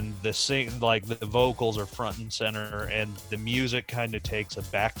 and the vocals are front and center, and the music kind of takes a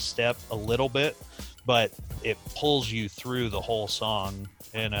back step a little bit, but it pulls you through the whole song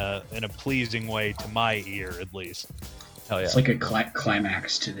in a pleasing way to my ear, at least. Hell yeah. It's like a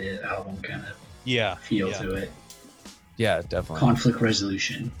climax to the album kind of feel to it. Yeah, definitely. Conflict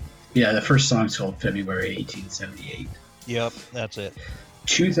resolution. Yeah, the first song's called February 1878. Yep, that's it.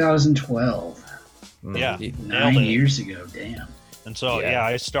 2012. Yeah, 9 years ago. Damn. And so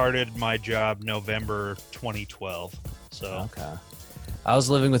I started my job November 2012. So okay, I was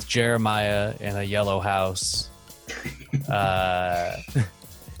living with Jeremiah in a yellow house,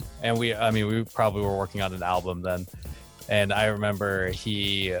 and we probably were working on an album then, and I remember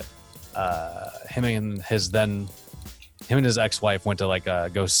him and his ex-wife went to like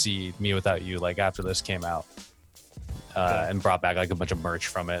go see Me Without You like after this came out. And brought back like a bunch of merch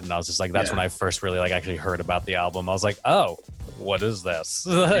from it, and I was just like, that's when I first really like actually heard about the album. I was like, oh, what is this?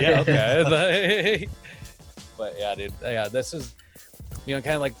 Okay. But yeah, dude, this is, you know,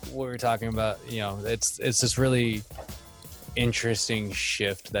 kind of like what we were talking about. You know, it's this really interesting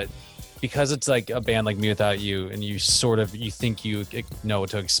shift that, because it's like a band like Me Without You, and you think you know what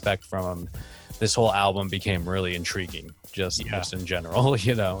to expect from them. This whole album became really intriguing, just in general.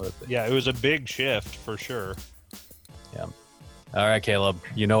 You know. Yeah, it was a big shift for sure. Yeah. All right, Caleb.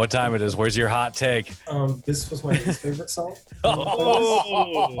 You know what time it is. Where's your hot take? This was my least favorite song.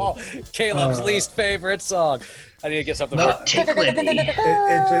 Caleb's least favorite song. I need to get something.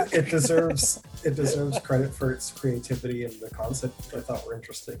 It deserves credit for its creativity and the concept I thought were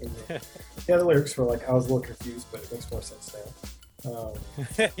interesting. And the lyrics were like, I was a little confused, but it makes more sense now.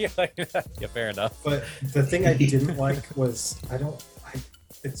 Yeah, fair enough. But the thing I didn't like was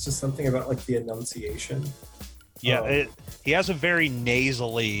it's just something about like the enunciation. Yeah, he has a very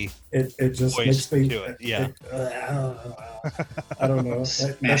nasally it just voice makes me to it. Yeah, I don't know.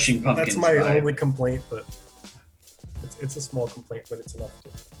 Smashing Pumpkins. That's my vibe. only complaint, but it's a small complaint, but it's enough to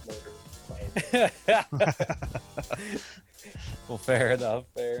murder my Well, fair enough.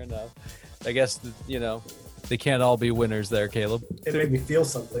 I guess you know they can't all be winners there, Caleb. It made me feel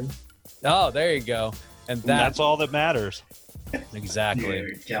something. Oh, there you go. And That's all that matters. exactly.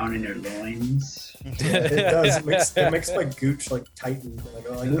 You're down in your loins. It does. It makes my gooch like tighten. And I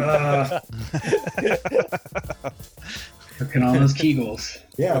go like, ah. Looking all those Kegels.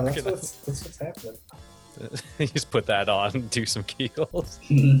 Yeah, that's what's happening. You just put that on and do some Kegels.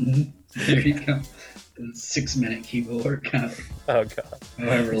 There you go. The 6-minute Kegel workout. Oh god.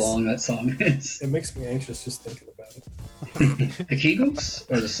 However long that song is. It makes me anxious just thinking about it. The Kegels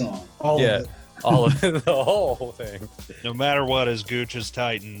or the song? All Yeah. of it. All of the whole thing. No matter what, his gooch is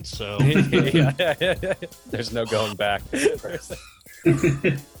tightened. So Yeah. There's no going back.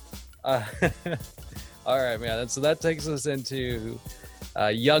 Uh, all right, man. So that takes us into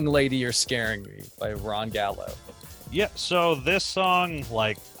 "Young Lady, You're Scaring Me" by Ron Gallo. yeah. So this song,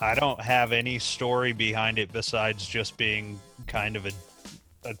 like, I don't have any story behind it besides just being kind of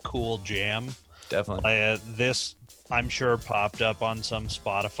a cool jam. Definitely. This, I'm sure, popped up on some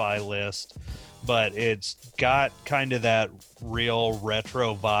Spotify list, but it's got kind of that real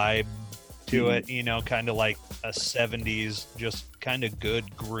retro vibe to it, you know, kind of like a 70s, just kind of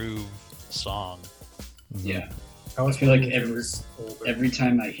good groove song. Yeah. I was I feel like wondering if it was older. Every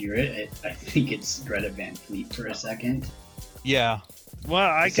time I hear it, I think it's Greta Van Fleet for a second. Yeah. Well,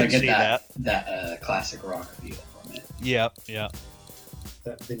 I So can get see that. that classic rock feel from it. Yep. Yeah.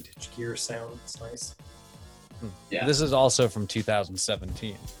 That vintage gear sound. It's nice. Yeah. This is also from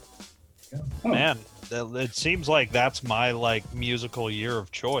 2017. Oh, Man, it seems like that's my like musical year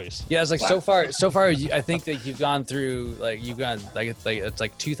of choice. Yeah, it's like so far. I think that you've gone through it's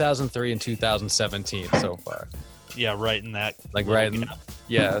like 2003 and 2017 so far. Yeah, right in that. Like little right in, gap.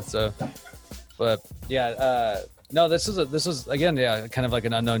 yeah. So, but yeah, no, this is again, yeah, kind of like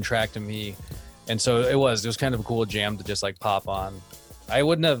an unknown track to me, and so it was kind of a cool jam to just like pop on. I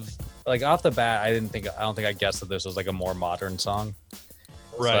wouldn't have like off the bat. I don't think I guessed that this was like a more modern song,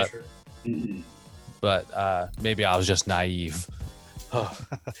 Right. Sure. mhm. but maybe I was just naive.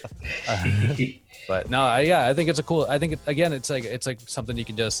 But no, I think it's a cool. I think again, it's like something you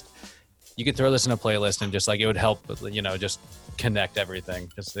can throw this in a playlist and just like it would help, you know, just connect everything,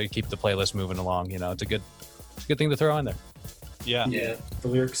 just to keep the playlist moving along. You know, it's a good thing to throw in there. Yeah. Yeah. The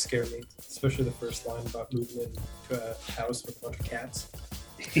lyrics scare me, especially the first line about moving into a house with a bunch of cats.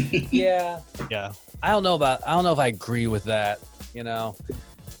 Yeah, Yeah. I don't know if I agree with that. You know,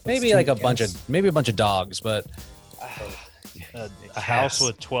 maybe It's like too a bunch of dogs, but A house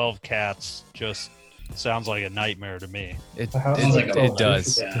with 12 cats just sounds like a nightmare to me. it A house Sounds with like a a- it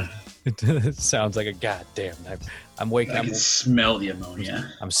does. Yeah. It sounds like a goddamn nightmare. I'm waking. I can smell the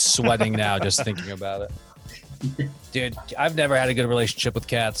ammonia. I'm sweating now just thinking about it. Dude, I've never had a good relationship with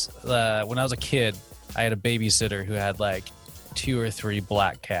cats. When I was a kid, I had a babysitter who had like 2 or 3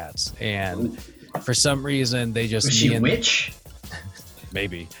 black cats, and for some reason they just Was she me a and- witch?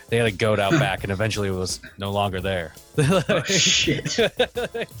 maybe they had a goat out back, and eventually it was no longer there. Oh, shit.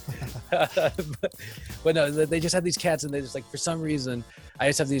 but no, they just had these cats, and they just like for some reason I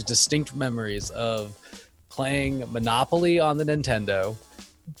just have these distinct memories of playing Monopoly on the Nintendo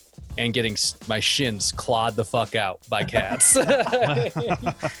and getting my shins clawed the fuck out by cats.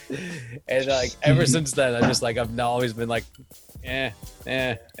 And like ever since then, I've always been like, and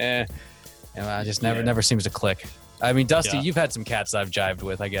I just never seems to click. I mean, Dusty, Yeah. you've had some cats I've jived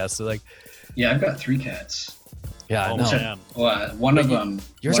with, I guess. So like, Yeah, I've got 3 cats. yeah, I Oh, know. man. Well, one of them.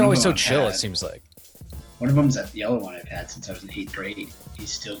 Yours one are of always so them I've chill. had- It seems like. One of them's the other one I've had since I was in 8th grade.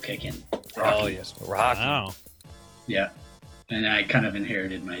 He's still kicking. Oh Rocky. yes, Rocky. Wow. Yeah. And I kind of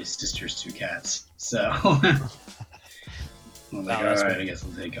inherited my sister's 2 cats. So I'm like, Oh, that's all right, good. I guess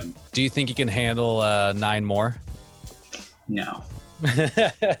I'll take them. Do you think you can handle 9 more? No,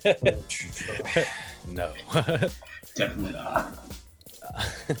 No. definitely not.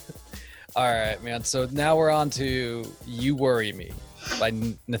 All right, man. So now we're on to "You Worry Me" by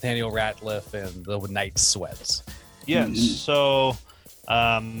Nathaniel Ratliff and the Night Sweats. Yeah. Mhm. So,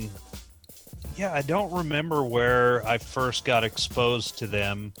 yeah, I don't remember where I first got exposed to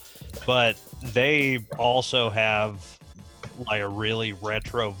them, but they also have like a really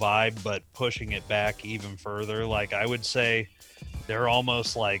retro vibe, but pushing it back even further. Like I would say they're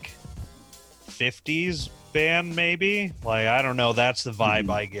almost like 50s band, maybe. Like I don't know. That's the vibe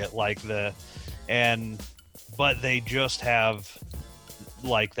I get. But they just have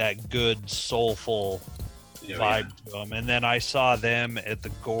like that good soulful Yeah, vibe to them. And then I saw them at the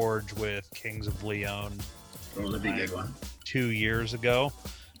Gorge with Kings of Leon yeah. Oh, that'd be a good one. 2 years ago,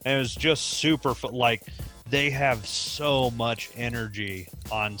 and it was just super fun. Like they have so much energy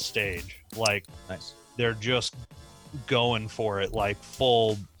on stage. Like Nice. they're just going for it, like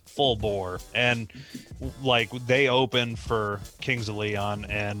full bore. And like they opened for Kings of Leon,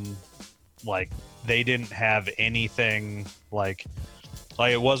 and like they didn't have anything like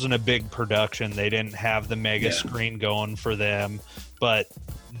it wasn't a big production. They didn't have the mega screen going for them, but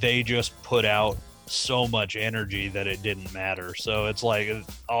they just put out so much energy that it didn't matter. So it's like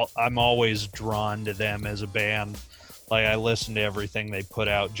I'm always drawn to them as a band. Like I listen to everything they put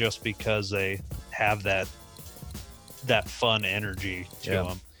out just because they have that fun energy to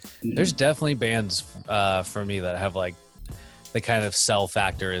them. There's definitely bands for me that have like the kind of sell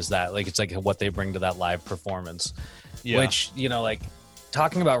factor is that like it's like what they bring to that live performance. Which, you know, like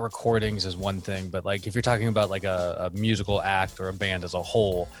talking about recordings is one thing, but like if you're talking about like a musical act or a band as a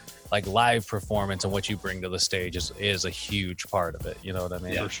whole, like live performance and what you bring to the stage is a huge part of it. You know what I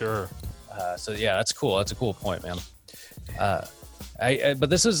mean? For sure. So yeah, that's cool. That's a cool point, man. But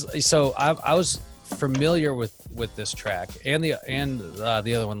this is so I was familiar with this track and the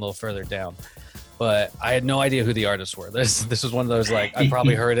other one a little further down, but I had no idea who the artists were. This was one of those like I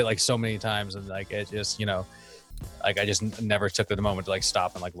probably heard it like so many times and like it just, you know, like I just never took the moment to like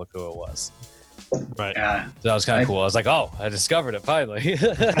stop and like look who it was. Right. So that was kind of cool. I was like, oh, I discovered it finally.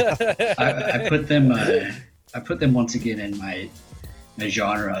 I put them. I put them once again in my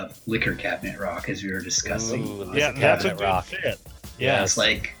genre of liquor cabinet rock, as we were discussing. Ooh, Yeah, that's a good rock. fit. Yeah, it's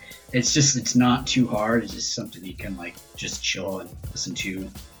like it's not too hard. It's just something you can like just chill and listen to.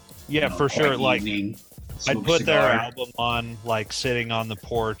 Yeah, for sure. Like evening, I'd smoke a put their cigar. album on, like sitting on the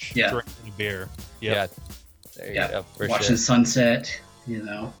porch, drinking a beer. Yeah. There you go, for watching sure. sunset. You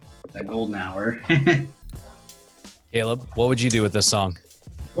know, that golden hour. Caleb, what would you do with this song?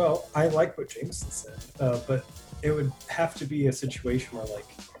 Well, I like what Jameson said, but it would have to be a situation where, like,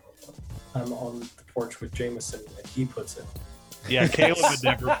 I'm on the porch with Jameson and he puts it. Yeah, Caleb would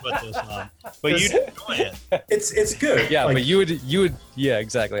never put this on, but you'd enjoy it. It's good. Yeah, like, but you would. Yeah,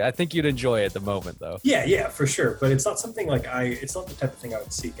 exactly. I think you'd enjoy it at the moment, though. yeah, for sure. But it's not something like it's not the type of thing I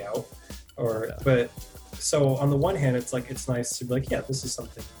would seek out. But so on the one hand, it's like it's nice to be like, yeah, this is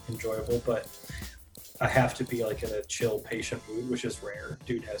something enjoyable, but I have to be like in a chill, patient mood, which is rare.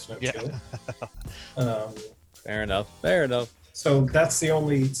 Dude has no chill. Fair enough. So that's the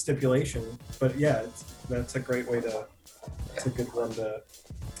only stipulation. But yeah, that's a great way to. It's a good one to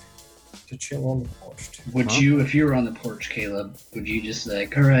chill on the porch too. Would you, if you were on the porch, Caleb, would you just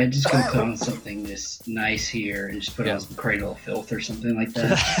like, all right, just gonna put on something just nice here and just put on some Cradle of Filth or something like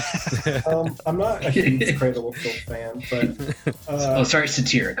that? I'm not a huge Cradle of Filth fan, but sorry,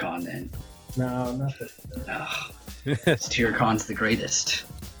 Satyricon then. no, not that. Oh, Satyricon's the greatest.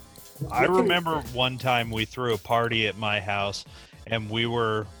 I remember one time we threw a party at my house, and we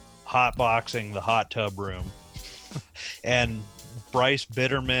were hotboxing the hot tub room, and Bryce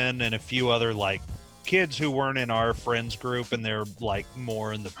Bitterman and a few other like kids who weren't in our friends group and they're like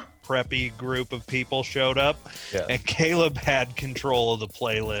more in the preppy group of people showed up. Yeah. And Caleb had control of the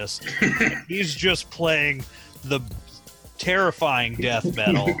playlist. He's just playing the terrifying death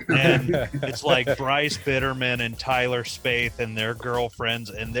metal, and it's like Bryce Bitterman and Tyler Spaeth and their girlfriends,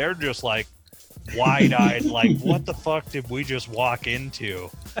 and they're just like wide-eyed like, what the fuck did we just walk into?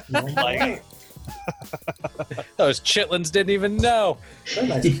 Like, Those chitlins didn't even know. They're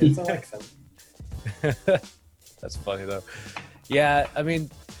nice kids. I like them. That's funny though. Yeah, I mean,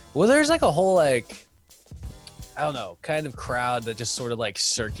 well, there's like a whole like, I don't know, kind of crowd that just sort of like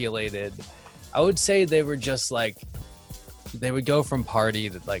circulated. I would say they were just like, they would go from party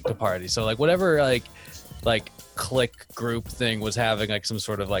to party. So like whatever like clique group thing was having like some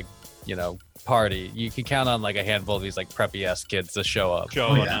sort of like, you know, party, you can count on like a handful of these like preppy ass kids to show up.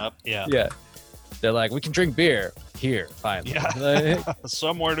 showing up. Yeah. They're like, we can drink beer here finally. Yeah.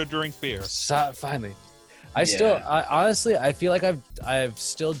 Somewhere to drink beer. Finally. I honestly, I feel like I've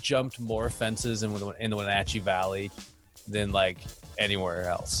still jumped more fences in the Wenatchee Valley than like anywhere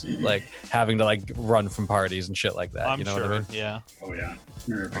else. Like having to like run from parties and shit like that. I'm you know sure. what I mean? Yeah. Oh yeah,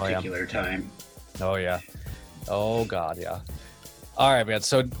 for a particular time. Oh yeah. Oh god, yeah. All right, man.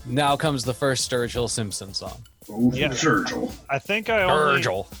 So now comes the first Sturgill Simpson song. Oh, Yeah. Virgil. I think I only.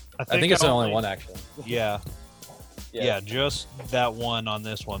 Sturgill. I think it's the only one actually. Yeah. Yeah, just that one on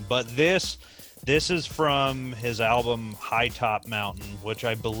this one. But this is from his album High Top Mountain, which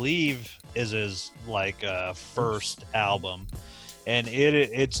I believe is his like first album, and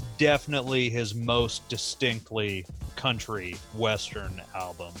it's definitely his most distinctly country western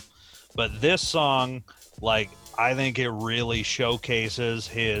album. But this song, like, I think it really showcases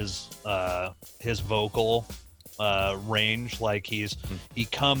his vocal range. Like he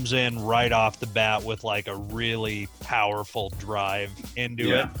comes in right off the bat with like a really powerful drive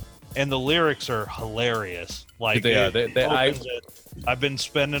into it. and the lyrics are hilarious. Like They are. it opens it, I've been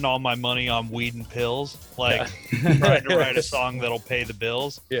spending all my money on weed and pills, like Yeah. trying to write a song that'll pay the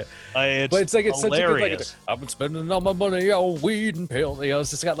bills. Yeah. But It's like it's such a good like. hilarious. I've been spending all my money on weed and pills. You know, it's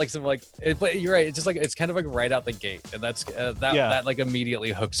just got like some like. But you're right. It's just like it's kind of like right out the gate, and that's that like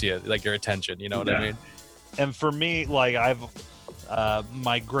immediately hooks you, like your attention. You know what I Yeah. mean? And for me, like I've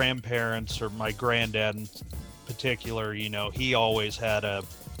my grandparents or my granddad in particular, you know, he always had a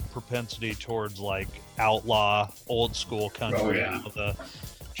propensity towards like outlaw old school country. Oh, yeah. You know, the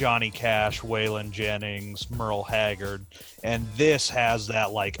Johnny Cash, Waylon Jennings, Merle Haggard, and this has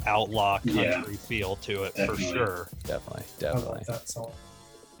that like outlaw country Yeah. feel to it Definitely. for sure. Definitely, I definitely. love that song.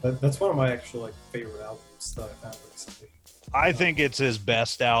 That's one of my actual like favorite albums that I found recently. I think it's his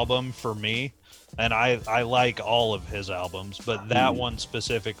best album for me, and I like all of his albums, but that one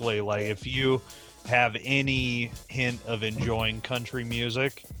specifically, like if you have any hint of enjoying country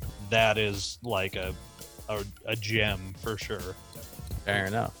music, that is like a gem for sure. Fair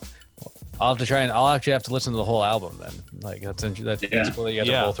enough. I'll have to try and I'll actually have to listen to the whole album then. Like that's that's Yeah. cool that you guys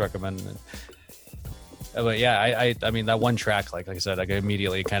Yeah. are both recommending it. But yeah, I mean that one track, like I said, like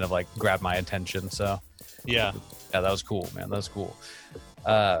immediately kind of like grabbed my attention. So Yeah. yeah, that was cool, man. That was cool.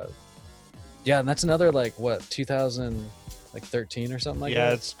 Yeah, and that's another like what 2013 or something like Yeah,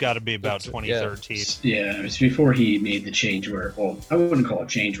 that. it's got to be about It's- yeah. 2013. Yeah, it was before he made the change where, well, I wouldn't call it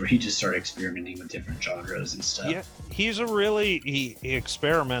change, where he just started experimenting with different genres and stuff. Yeah, he's a really he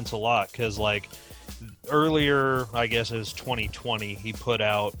experiments a lot because like earlier, I guess it was 2020, he put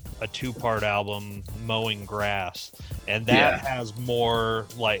out a 2-part album, Mowing Grass, and that has more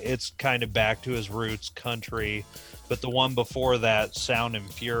like it's kind of back to his roots, country. But the one before that, Sound and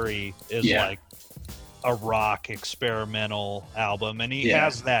Fury, is Yeah. like a rock experimental album, and he Yeah.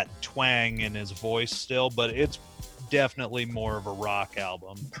 has that twang in his voice still, but it's definitely more of a rock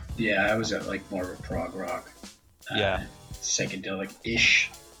album. Yeah, I was at like more of a prog rock, Yeah. psychedelic-ish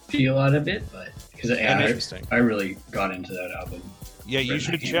feel out of it, but because Interesting. I really got into that album. Yeah, you when that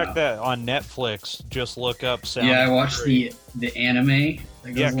should came check out. that on Netflix. Just look up Sound. Yeah, I and watched Fury. the anime. That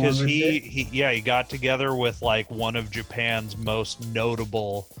goes Yeah, along because with he it. he got together with like one of Japan's most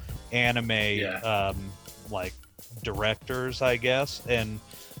notable anime like directors, I guess, and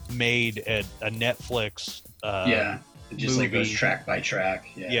made a Netflix. Yeah, it just like goes movie. track by track.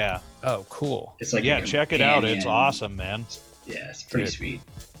 Yeah, Yeah, Oh, cool. it's like yeah. a Check it out. It's companion. awesome, man. Yeah, it's pretty Dude. sweet.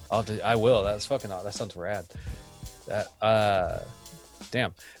 I will. That's fucking. That sounds rad. That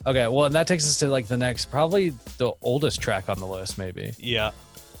damn. Okay, well, and that takes us to like the next, probably the oldest track on the list, maybe, Yeah,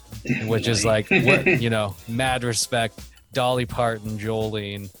 which is like what you know, mad respect, Dolly Parton,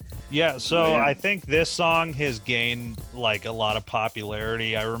 Jolene. yeah. So Yeah. I think this song has gained like a lot of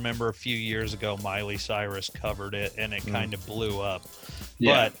popularity. I remember a few years ago, Miley Cyrus covered it, and it kind of blew up.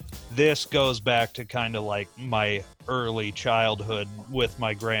 Yeah. But this goes back to kind of like my early childhood with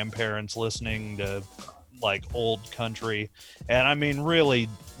my grandparents listening to like old country. And I mean, really,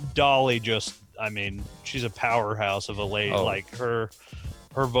 Dolly just, I mean, she's a powerhouse of a lady. Oh. Like her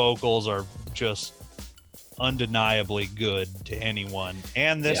vocals are just undeniably good to anyone.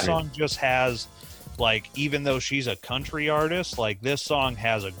 And this Yeah. song just has like, even though she's a country artist, like this song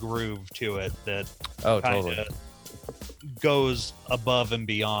has a groove to it that Oh, kind totally. of goes above and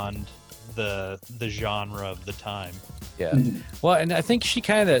beyond the genre of the time. Yeah. Well, and I think she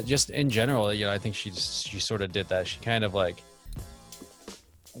kind of just in general, you know, I think she sort of did that. She kind of like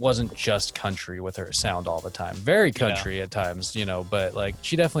wasn't just country with her sound all the time. Very country at times, you know, but like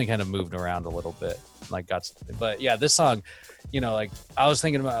she definitely kind of moved around a little bit. Like but yeah, this song, you know, like I was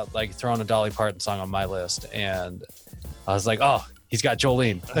thinking about like throwing a Dolly Parton song on my list, and I was like, oh, he's got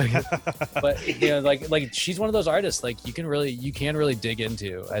Jolene. But you know, like she's one of those artists like you can really dig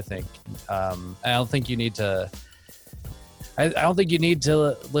into, I think. I don't think you need to I don't think you need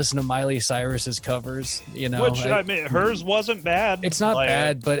to listen to Miley Cyrus's covers, you know. Which I mean, hers wasn't bad. It's not Like,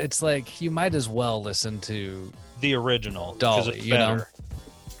 bad, but it's like you might as well listen to The original, 'cause Dolly, it's you know? better.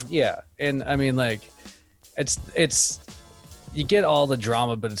 yeah. And I mean, like, it's you get all the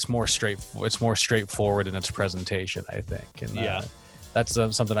drama, but it's more straightforward in its presentation, I think. And Yeah. that's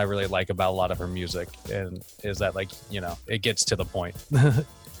something I really like about a lot of her music, and is that like you know it gets to the point.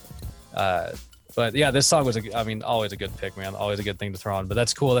 But yeah, this song was always a good pick, man. Always a good thing to throw on. But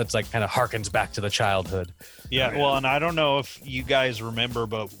that's cool. That's like kind of harkens back to the childhood. Yeah, well, and I don't know if you guys remember,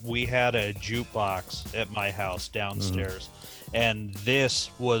 but we had a jukebox at my house downstairs, and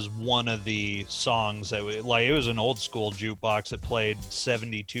this was one of the songs that it was an old school jukebox that played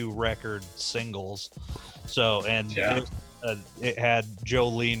 72 record singles. So, and Yeah. it had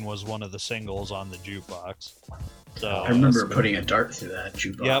Jolene was one of the singles on the jukebox. So I remember putting a dart through that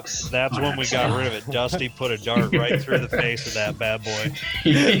jukebox. yep, that's when we got rid of it. Dusty put a dart right through the face of that bad boy.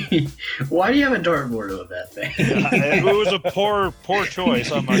 Why do you have a dartboard with that thing? It was a poor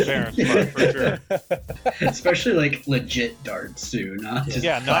choice on my parents' part, for sure. Especially like legit darts too, not just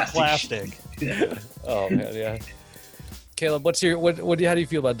Not plastic. Yeah. Oh man, yeah. Caleb, what's your how do you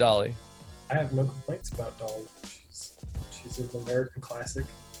feel about Dolly? I have no complaints about Dolly. She's an American classic.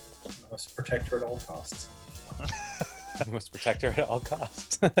 I must protect her at all costs. We must protect her at all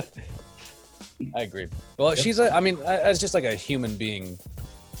costs. I agree. Well, she's as just like a human being.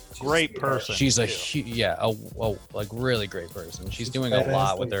 Great person. She's a too. like really great person. She's doing a badass,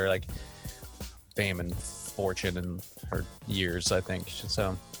 lot with like- her like fame and fortune and her years. I think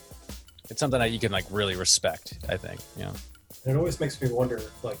so. It's something that you can like really respect. I think. Yeah. And it always makes me wonder,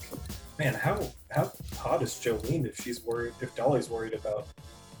 like, man, how hot is Jolene if Dolly's worried about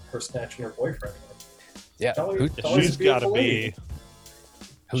her snatching her boyfriend? Yeah. Dolly's She's a got to beautiful be. lady.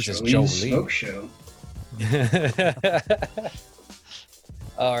 Who's this Jolene's Jolene? Smoke show.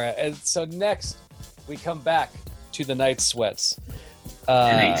 All right, and so next we come back to the Night Sweats.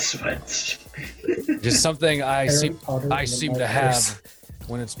 Night sweats. Just something I Harry seem Potter and the to Nightmares. have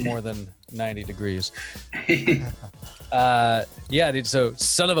when it's more than 90 degrees. Yeah, dude. So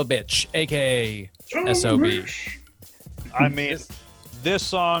son of a bitch, aka SOB. I mean, this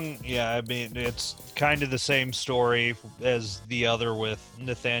song, it's kind of the same story as the other with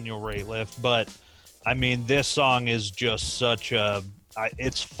Nathaniel Rateliff, but I mean, this song is just such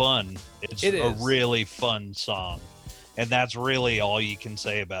it's fun. It's It a is. really fun song. And that's really all you can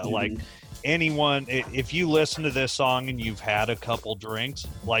say about it. Like, anyone, if you listen to this song and you've had a couple drinks,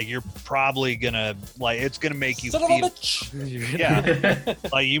 like, you're probably gonna, like, it's gonna make you Son of feel, a bitch. yeah,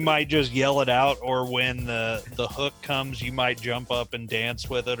 like, you might just yell it out, or when the hook comes, you might jump up and dance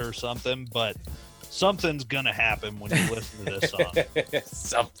with it or something, but something's gonna happen when you listen to this song.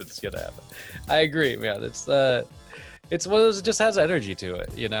 Something's gonna happen. I agree, man. It's one of those that just has energy to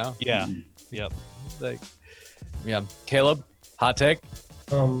it, you know? Yeah. Yep. Like, yeah. Caleb, hot take?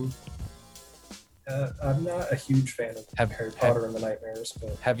 I'm not a huge fan of Harry Potter and the Nightmares,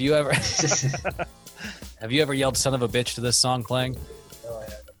 but Have you ever yelled "son of a bitch" to this song playing? no, I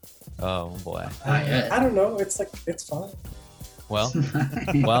haven't. Oh boy. Not yet. I don't know. It's like it's fine. Well,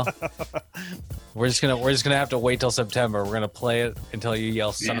 we're just gonna have to wait till September. We're gonna play it until you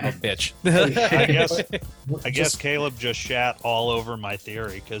yell "son of a bitch." I guess Caleb just shat all over my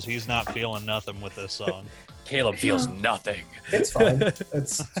theory because he's not feeling nothing with this song. Caleb feels nothing. It's fine.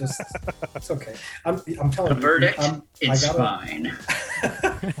 It's okay. I'm telling The you. verdict, it's gotta- fine.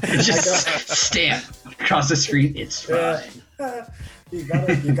 Just stamp across the screen, it's Yeah. fine. You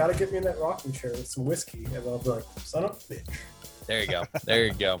gotta get me in that rocking chair with some whiskey, and I'll be like, son of a bitch. There you go. There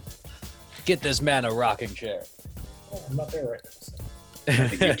you go. Get this man a rocking chair. Oh, I'm not there right now.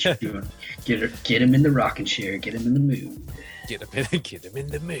 So. Get him in the rocking chair, get him in the mood. Get him in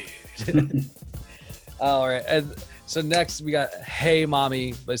the mood. All right, and so next we got "Hey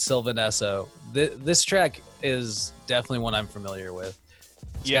Mommy" by Sylvan Esso. This track is definitely one I'm familiar with.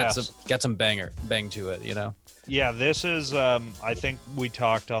 It's got some bang to it, you know. Yeah, this is, I think we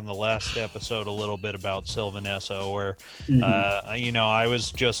talked on the last episode a little bit about Sylvan Esso, where, I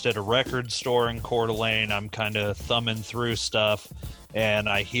was just at a record store in Coeur d'Alene. I'm kind of thumbing through stuff, and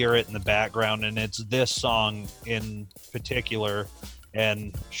I hear it in the background, and it's this song in particular.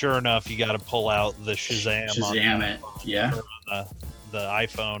 And sure enough, you got to pull out the Shazam it. Yeah. on the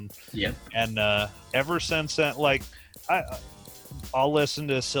iPhone. Yep. And ever since then, like, I'll listen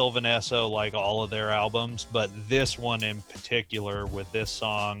to Sylvan Esso, like, all of their albums, but this one in particular with this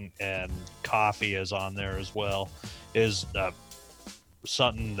song, and Coffee is on there as well, is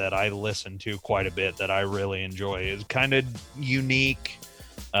something that I listen to quite a bit that I really enjoy. It's kind of unique,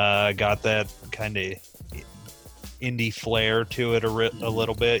 got that kind of indie flair to it a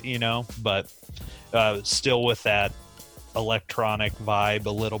little bit, you know, but still with that electronic vibe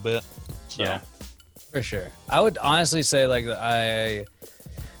a little bit. So. Yeah. For sure. I would honestly say like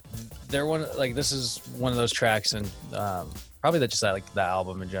this is one of those tracks, and probably that just like the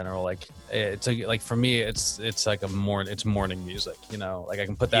album in general. Like it's like for me, it's like it's morning music. You know, like I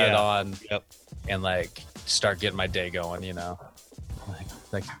can put that on, and like start getting my day going. You know,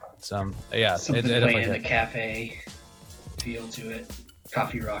 like Something it playing definitely in the cafe feel to it.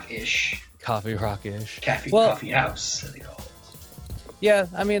 Coffee rock-ish. coffee rock-ish. Coffee house, as they call it. Yeah,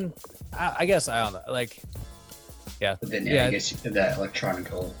 I mean, I guess I don't know. Like, yeah, But then yeah. I guess that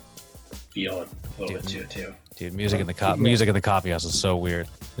electronical feel a little bit to it too. Dude, music in the coffee house is so weird.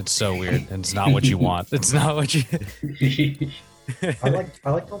 It's so weird, and it's not what you want. It's not what you. I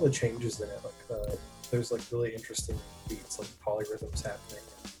liked all the changes in it, like there's like really interesting beats, like polyrhythms happening,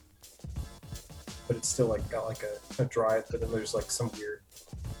 but it's still like got like a drive. But then there's like some weird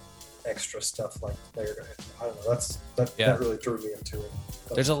extra stuff like layered. I don't know. That really drew me into it.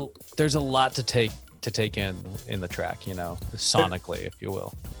 There's a lot to take in the track, you know, sonically, if you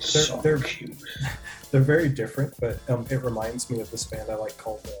will. They're cute. They're very different, but it reminds me of this band I like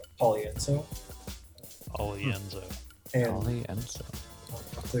called Polyenzo. Olienzo. And Ollie Enzo.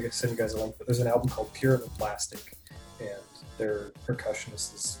 I'll send you guys a link, but there's an album called Pyramid Plastic, and their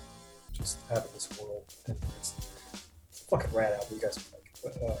percussionist is just out of this world, and it's a fucking rad album. You guys would like it.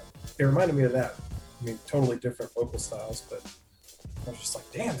 But it reminded me of that. I mean, totally different vocal styles, but I was just like,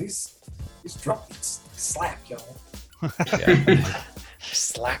 damn, these drum beats slap, y'all. Yeah.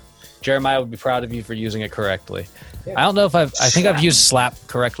 Slap. Jeremiah would be proud of you for using it correctly. Yeah. I don't know if I think I've used slap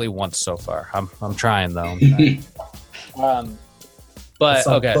correctly once so far. I'm trying though. But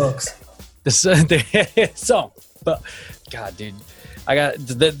Some okay. Bucks. But God, dude, I got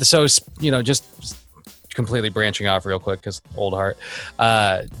so you know, just completely branching off real quick because old heart.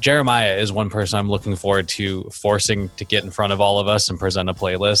 Jeremiah is one person I'm looking forward to forcing to get in front of all of us and present a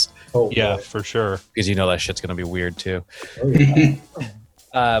playlist, Oh, Yeah, boy. for sure. because you know that shit's gonna be weird too. Oh, yeah.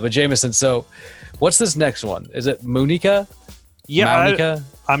 But Jameson, so what's this next one? Is it Munica? Yeah, Maunica?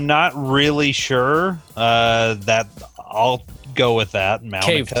 I'm not really sure. That I'll go with that.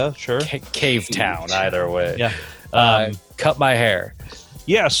 Maunica, sure. Cave Town, either way. Yeah. Cut my hair.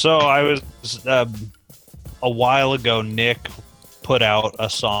 Yeah, so I was a while ago. Nick put out a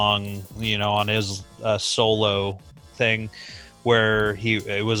song, you know, on his solo thing, where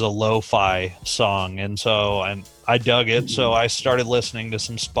it was a lo-fi song, and I dug it. So I started listening to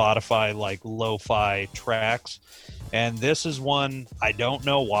some Spotify like lo-fi tracks, and this is one I don't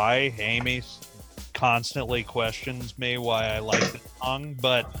know why. Amy constantly questions me why I like the song,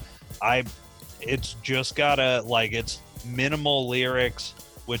 but it's just got it's minimal lyrics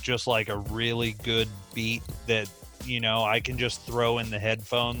with just like a really good beat that, you know, I can just throw in the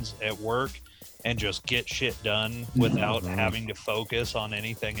headphones at work and just get shit done without having to focus on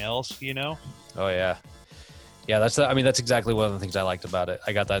anything else, you know? Oh yeah, that's exactly one of the things I liked about it.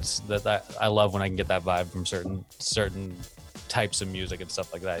 I got that I love when I can get that vibe from certain types of music and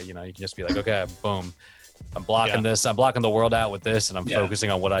stuff like that. You know, you can just be like, okay, boom, I'm blocking this, I'm blocking the world out with this, and I'm focusing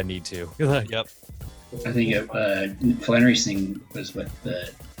on what I need to. Yep. I think Flannery's thing was with the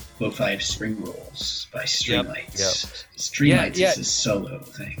Lo-Fi Spring Rolls by Streamlights. Yep. Streamlights Yeah. is a solo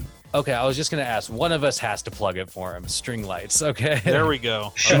thing. Okay, I was just gonna ask. One of us has to plug it for him. String lights. Okay. There we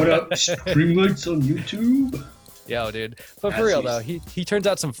go. Shout out Streamlights on YouTube. Yo, dude. But for As real he's- though, he turns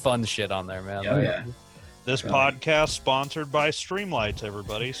out some fun shit on there, man. Oh Like- yeah. This Right. podcast sponsored by Streamlights,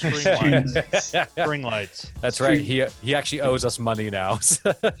 everybody. Streamlights. Streamlights. That's right. He actually owes us money now.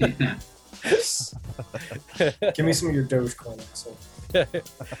 Give me some of your Dogecoin, asshole.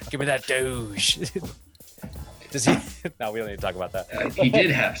 Give me that Doge. Does he? No, we don't need to talk about that. He did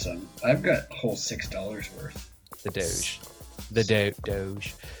have some. I've got a whole $6 worth. The Doge.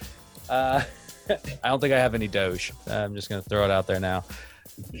 Doge. I don't think I have any Doge. I'm just gonna throw it out there now.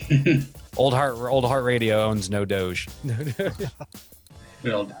 Old Heart Radio owns no Doge.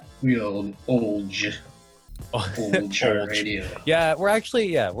 We old radio. Yeah,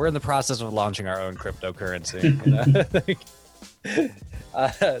 we're in the process of launching our own cryptocurrency. You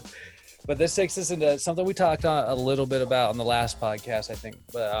know? But this takes us into something we talked on a little bit about on the last podcast, I think.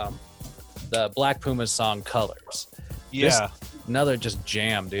 The Black Pumas song "Colors." Yeah. Another just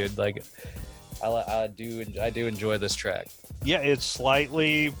jam, dude. Like, I do enjoy this track. Yeah, it's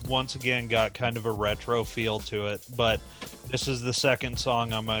slightly, once again, got kind of a retro feel to it, but this is the second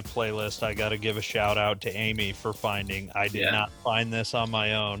song on my playlist. I got to give a shout out to Amy for finding. I did not find this on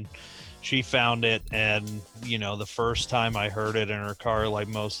my own. She found it, and, you know, the first time I heard it in her car, like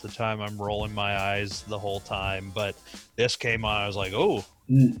most of the time I'm rolling my eyes the whole time, but this came on, I was like, oh,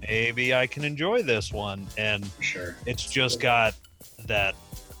 maybe I can enjoy this one, and For sure. it's just got that,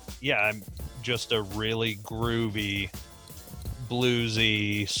 I'm just a really groovy,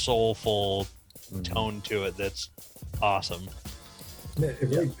 bluesy, soulful tone to it that's awesome. It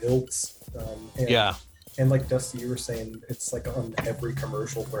really builds. And, And like Dusty, you were saying, it's like on every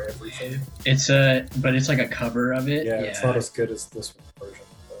commercial for everything. But it's like a cover of it. Yeah, it's not as good as this version.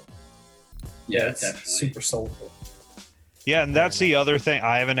 But Yeah, it's definitely. super soulful. Yeah, and that's the other thing.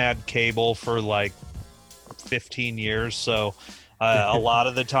 I haven't had cable for like 15 years, so a lot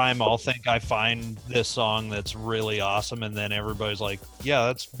of the time I'll think I find this song that's really awesome, and then everybody's like, yeah,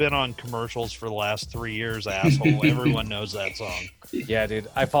 that's been on commercials for the last 3 years, asshole. Everyone knows that song. Yeah, dude,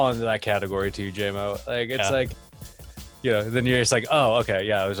 I fall into that category too, JMO. Like, it's like You know, then you're just like, oh, okay,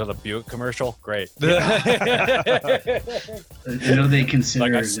 yeah, it was on a Buick commercial. Great. You know, they consider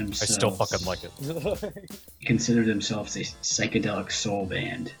Like I themselves. still fucking like it. Consider themselves a psychedelic soul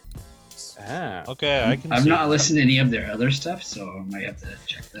band. Ah. Okay, I can. I've see not listened to any of their other stuff, so I might have to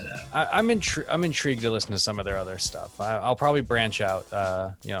check that out. I'm intrigued to listen to some of their other stuff. I'll probably branch out.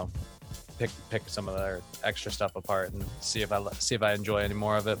 You know, pick some of their extra stuff apart and see if I enjoy any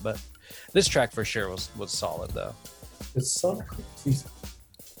more of it. But this track for sure was solid though. It's sonically pleasing.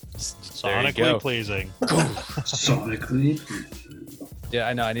 There you go. sonically pleasing. Sonically. Yeah,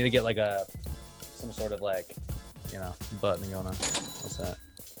 I know. I need to get like some sort of like, you know, button going on. What's that?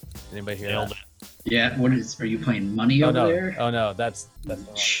 Anybody hear Nailed that? it. Yeah, what is? Are you playing Money Oh over no! there? Oh no! That's the wrong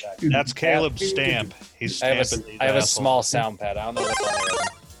track. That's Caleb's stamp. He's I have stamping these I have a assholes. small sound pad. I don't know what's on there.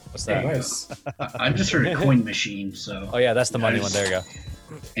 What's that? Nice. I just heard a coin machine, so Oh yeah, that's the money one. There you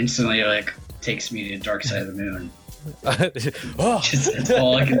instantly like takes me to the dark side of the moon. go. Oh. Just, that's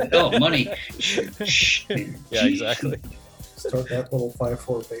all I can. Oh, money. Yeah, exactly. Start that little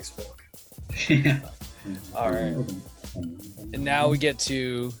 5/4 bass walk. Yeah. All right. And now we get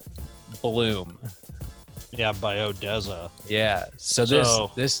to Bloom. Yeah, by Odessa. Yeah. So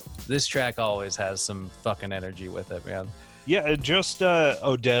So- this track always has some fucking energy with it, man. Yeah, just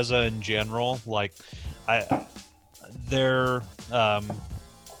Odessa in general. Like, they're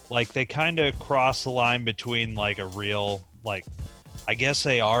like they kind of cross the line between like a real like, I guess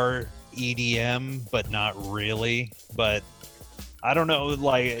they are EDM, but not really. But I don't know.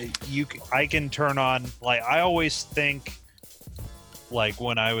 Like I can turn on. Like I always think, like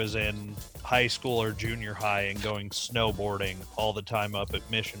when I was in high school or junior high and going snowboarding all the time up at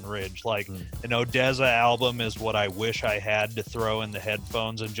Mission Ridge, like an Odessa album is what I wish I had to throw in the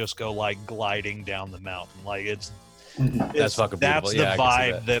headphones and just go like gliding down the mountain. Like That's fucking beautiful. that's the Yeah, I can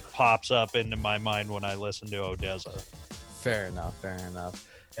see vibe that pops up into my mind when I listen to Odessa. Fair enough.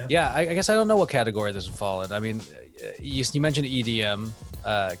 Yeah. Yeah, I guess I don't know what category this would fall in. I mean, you mentioned EDM,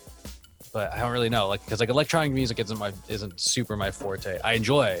 but I don't really know, like, because like electronic music isn't super my forte. I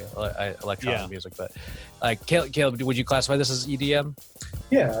enjoy electronic Yeah. music, but like Caleb, would you classify this as EDM?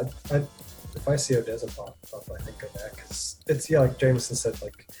 Yeah, if I see Odessa pop up, I think of that because it's like Jameson said,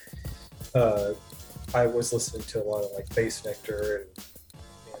 like I was listening to a lot of like Bass Nectar and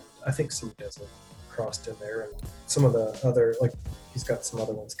I think some Odessa crossed in there and some of the other like he's got some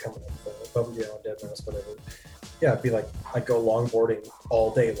other ones coming up, Above and Beyond, Dead Mouse, whatever. Yeah, it'd be like I'd go longboarding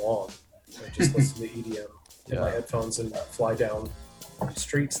all day long and just listen to EDM in my headphones and fly down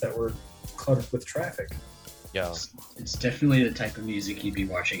streets that were cluttered with traffic. Yeah. It's definitely the type of music you'd be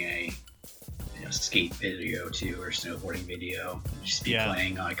watching a skate video to or snowboarding video. You'd just be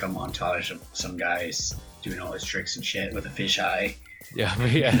playing like a montage of some guys doing all his tricks and shit with a fisheye. Yeah,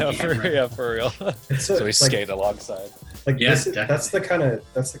 for real. It's So we like, skate alongside. Like Yeah, that's the kind of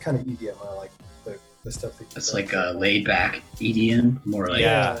EDM I like. The stuff that It's like a laid back EDM, more like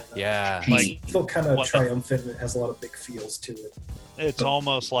Yeah. paint. feel kind of What- triumphant. It has a lot of big feels to it. It's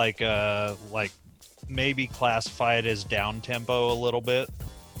almost like maybe classify it as down tempo a little bit.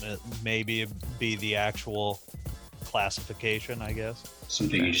 Maybe be the actual classification, I guess.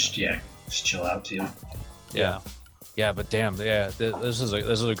 Something you just chill out to. Yeah, but damn, this is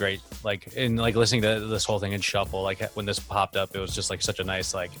a great, like, in like listening to this whole thing in shuffle, like when this popped up, it was just like such a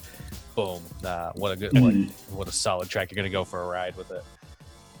nice, like, boom, what a good, what a solid track. You're gonna go for a ride with it.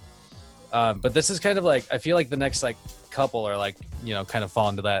 But this is kind of like, I feel like the next like couple are like, kind of fall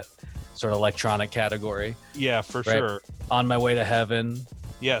into that sort of electronic category. Yeah, for Right. sure. On My Way to Heaven.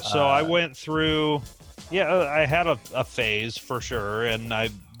 Yeah, so I went through. Yeah, I had a phase for sure, and I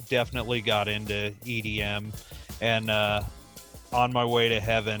definitely got into EDM. And On My Way to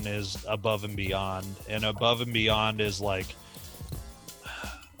Heaven is Above and Beyond, and Above and Beyond is like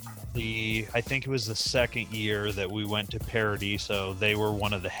I think it was the second year that we went to Paradiso. They were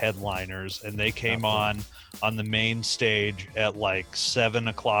one of the headliners, and they came on the main stage at like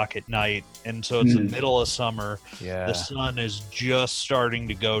 7:00 at night, and so it's the middle of summer. Yeah. The sun is just starting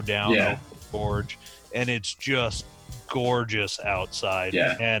to go down Yeah. over the gorge, and it's just gorgeous outside.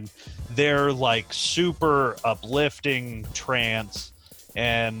 Yeah. And they're like super uplifting trance.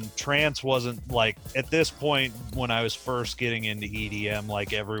 And trance wasn't like, at this point when I was first getting into EDM,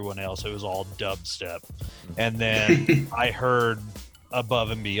 like everyone else, it was all dubstep. And then I heard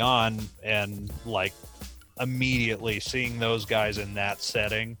Above and Beyond, and like immediately seeing those guys in that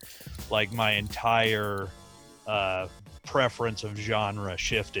setting, like my entire preference of genre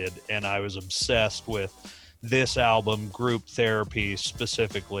shifted, and I was obsessed with this album, Group Therapy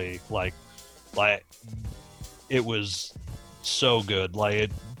specifically. Like it was so good. Like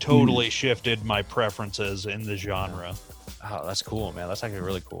it totally shifted my preferences in the genre. Oh, that's cool, man. That's actually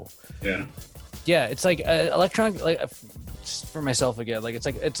really cool. Yeah. Yeah, it's like electronic. Like just for myself again, like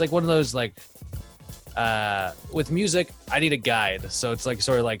it's like one of those like. With music, I need a guide. So it's like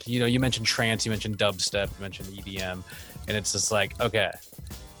sort of like, you mentioned trance, you mentioned dubstep, you mentioned EDM, and it's just like, okay,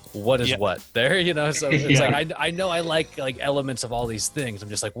 what is what there? So it's like I know I like elements of all these things. I'm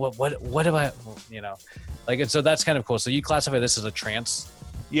just like, what do I, like, and so that's kind of cool. So you classify this as a trance?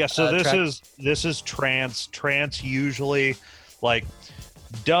 Yeah. So track? this is trance. Trance usually, like,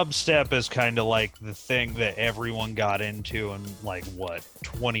 dubstep is kind of like the thing that everyone got into in like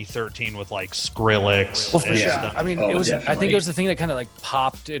 2013 with like Skrillex. Well, for and sure. stuff. I mean, Oh, it was. I definitely. think it was the thing that kind of like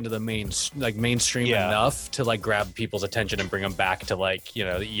popped into the mainstream Yeah. enough to like grab people's attention and bring them back to like the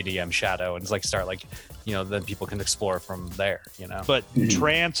EDM shadow and like start like then people can explore from there. But Mhm.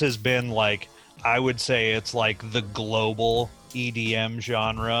 trance has been like, I would say it's like the global EDM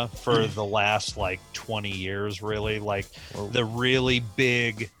genre for the last like 20 years, really. Like Whoa. the really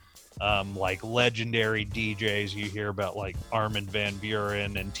big, like legendary DJs you hear about, like Armin van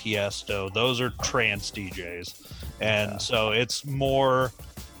Buuren and Tiesto, those are trance DJs. And so it's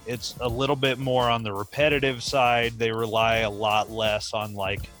a little bit more on the repetitive side. They rely a lot less on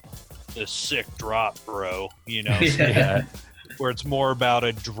like the sick drop, bro, Yeah. where it's more about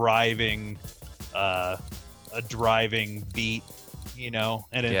a driving beat,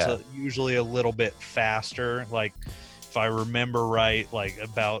 and it's usually a little bit faster. Like if I remember right, like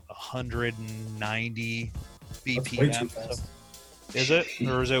about 190 That's way too BPM. fast. Is it,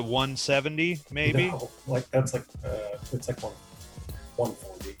 or is it 170 maybe? No, like that's like it's like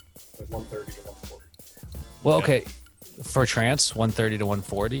 140, like 130 to 140. Well, okay, for trance, 130 to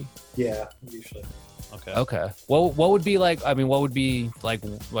 140. Yeah, usually. Okay. Okay. Well, what would be like? I mean, what would be like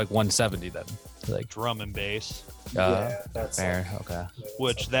 170 then? Like Drum and bass, Yeah, that's fair. like, Okay. yeah,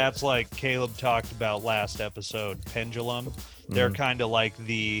 which that's like Caleb talked about last episode, Pendulum. They're kind of like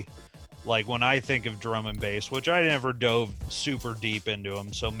like when I think of drum and bass, which I never dove super deep into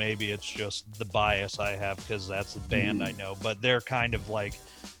them, so maybe it's just the bias I have because that's the band I know, but they're kind of like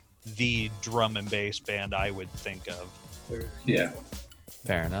the drum and bass band I would think of. they're- Yeah.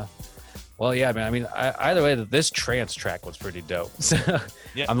 Fair enough. Well, yeah, man. I mean, either way, this trance track was pretty dope. So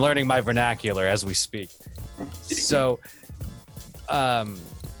Yeah. I'm learning my vernacular as we speak. So,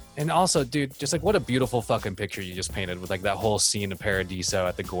 and also, dude, just like what a beautiful fucking picture you just painted with like that whole scene of Paradiso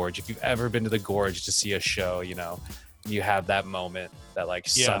at the Gorge. If you've ever been to the Gorge to see a show, you have that moment, that like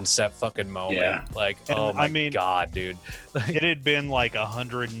Yeah. sunset fucking moment. Yeah. Like, And oh my I mean- God, dude. It had been like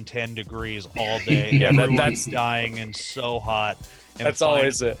 110 degrees all day. Yeah, Everyone that's- was dying and so hot. And That's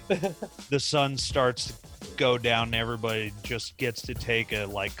always it. the sun starts to go down and everybody just gets to take a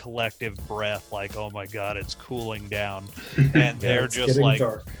like collective breath, like, oh my God, it's cooling down. And yeah, they're it's just getting like,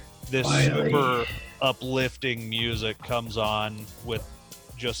 dark. this Finally. super uplifting music comes on with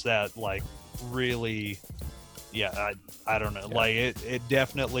just that like really, I don't know, like it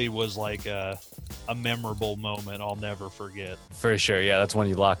definitely was like a memorable moment I'll never forget. For sure. Yeah, that's when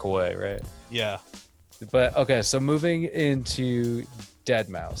you lock away, right? Yeah. But okay, so moving into Dead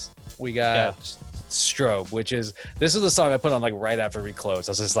Mouse, we got Strobe, which is this is the song I put on like right after we closed.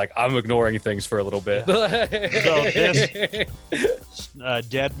 I was just like, I'm ignoring things for a little bit.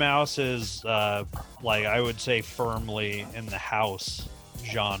 Dead Mouse is like I would say firmly in the house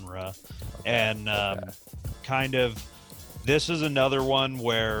genre, and kind of this is another one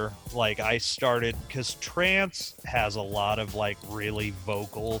where like I started because trance has a lot of like really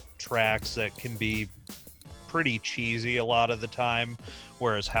vocal tracks that can be pretty cheesy a lot of the time,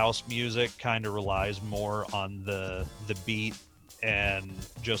 whereas house music kind of relies more on the beat and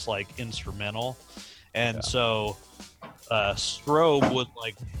just like instrumental. And so Strobe was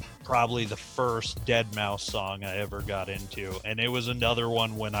like probably the first Dead Mouse song I ever got into, and it was another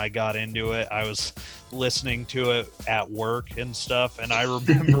one when I got into it I was listening to it at work and stuff, and I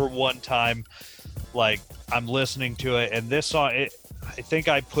remember one time like I'm listening to it and this song I think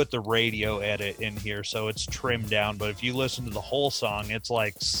I put the radio edit in here so it's trimmed down, but if you listen to the whole song it's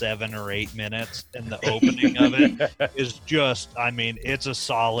like 7 or 8 minutes, and the opening of it is just, I mean, it's a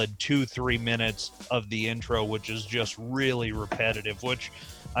solid 2-3 minutes of the intro, which is just really repetitive, which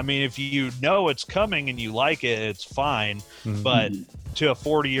I mean if you know it's coming and you like it, it's fine. But to a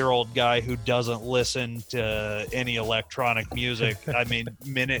 40-year-old guy who doesn't listen to any electronic music, I mean,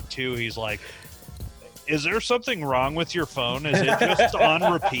 minute 2 he's like, is there something wrong with your phone? Is it just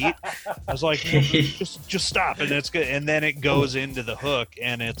on repeat? I was like, just stop. And it's good. And then it goes into the hook,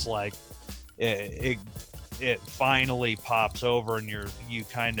 and it's like, it finally pops over, and you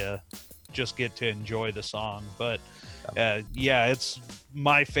kind of just get to enjoy the song. But Yeah, it's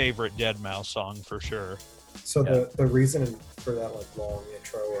my favorite Deadmau5 song for sure. So the reason for that like long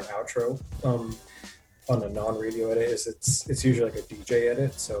intro or outro on a non-radio edit is it's usually like a DJ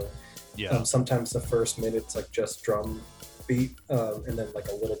edit. So Yeah. sometimes the first minute's like just drum beat and then like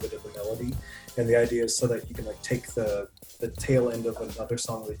a little bit of the melody. And the idea is so that you can like take the tail end of another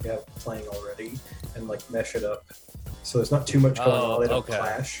song that you have playing already and like mesh it up. So there's not too much going on. They don't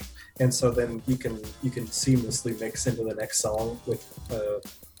clash. And so then you can seamlessly mix into the next song with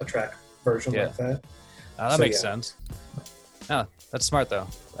a track version like that. That makes sense. Oh, that's smart though.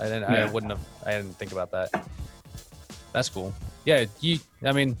 I didn't think about that. That's cool. Yeah,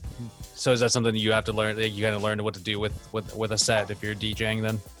 so is that something you have to learn? You got to learn what to do with a set if you're DJing?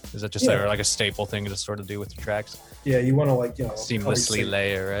 Then is that just like a staple thing to sort of do with your tracks? Yeah, you want to seamlessly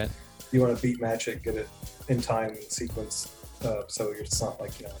layer, right? You want to beat match it, get it in time and sequence, so it's not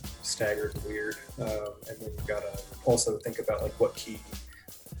like staggered and weird. And then you gotta also think about like what key,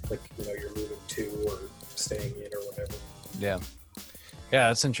 you're moving to or staying in or whatever. Yeah,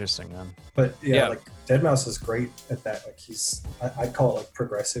 that's interesting, man. But like Deadmau5 is great at that. Like I'd call it like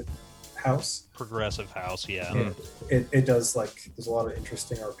progressive house. Progressive house, yeah. It does there's a lot of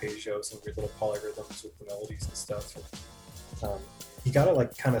interesting arpeggios and weird little polyrhythms with the melodies and stuff. And, you gotta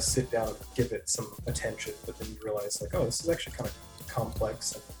kind of sit down and give it some attention, but then you realize this is actually kind of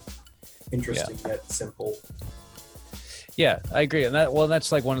complex and interesting yet simple. Yeah, I agree. And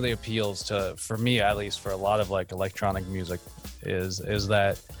that's like one of the appeals for me, at least for a lot of like electronic music is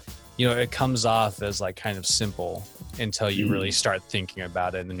that, it comes off as like kind of simple until you really start thinking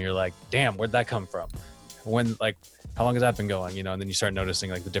about it. And you're like, damn, where'd that come from? How long has that been going? And then you start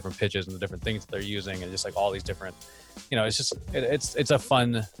noticing like the different pitches and the different things that they're using and just like all these different, it's just, it's a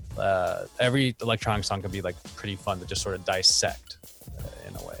fun, every electronic song can be like pretty fun to just sort of dissect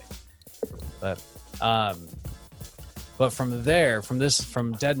in a way. But from there, from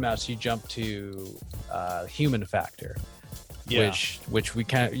Deadmau5, you jump to Human Factor, which we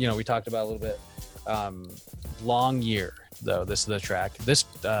kind of, we talked about a little bit. Long Year, though, this is the track. This,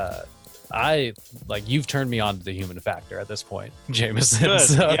 you've turned me on to the Human Factor at this point, Jameson. Good.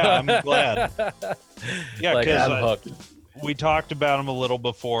 So. Yeah, I'm glad. Yeah, because I'm hooked. We talked about them a little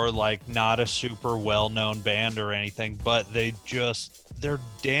before, not a super well-known band or anything, but they're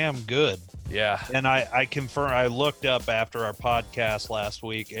damn good. Yeah. And I confirm, I looked up after our podcast last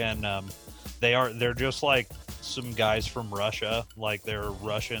week, and they're just like some guys from Russia, they're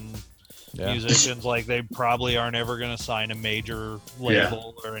Russian musicians. They probably aren't ever going to sign a major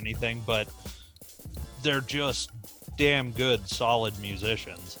label or anything, but they're just damn good, solid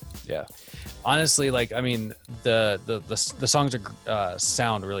musicians. Yeah. Honestly, the songs are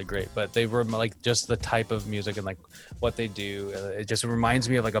sound really great, but they were just the type of music and what they do. It just reminds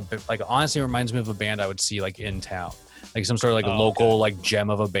me of honestly reminds me of a band I would see in town, some sort of local gem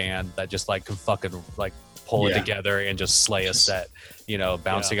of a band that just can fucking pull it together and just slay a set,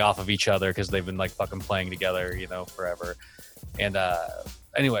 bouncing off of each other because they've been fucking playing together, forever. And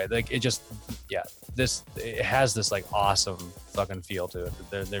anyway, it just it has this awesome fucking feel to it,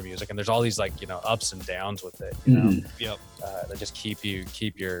 their music, and there's all these ups and downs with it, that just keep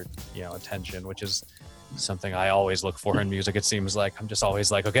your attention, which is something I always look for in music. It seems like I'm just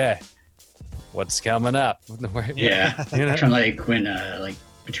always okay, what's coming up? Yeah. Kind of like when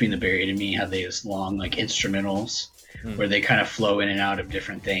Between the Buried and Me have these long instrumentals where they kind of flow in and out of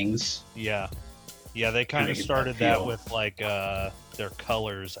different things. Yeah they kind of started that with their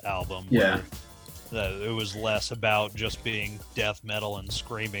Colors album, where it was less about just being death metal and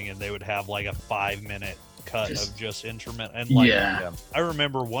screaming, and they would have a 5-minute cut of just instrument. And I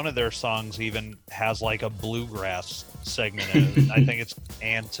remember one of their songs even has a bluegrass segment in it. I think it's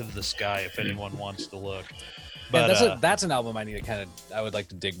Ants of the Sky, if anyone wants to look. But that's an album I need to I would like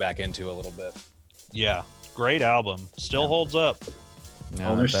to dig back into a little bit. Yeah, great album, still holds up.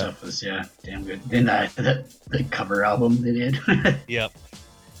 All their stuff was damn good. Then the cover album they did. Yep.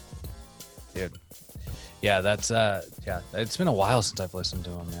 Dude. Yeah, that's it's been a while since I've listened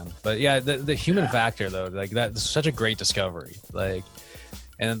to them, man. But the Human Factor though, that's such a great discovery.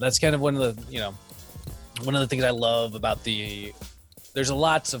 And that's kind of one of the things I love about there's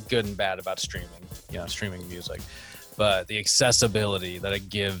lots of good and bad about streaming music, but the accessibility that it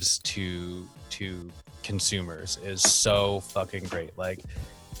gives to consumers is so fucking great.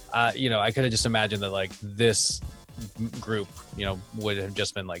 I could have just imagined that this group would have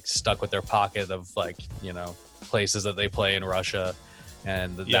just been stuck with their pocket of places that they play in Russia,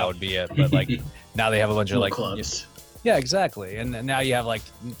 and that would be it. But now they have a bunch of clubs. Yeah, exactly. And now you have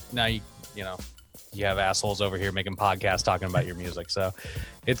you have assholes over here making podcasts talking about your music. So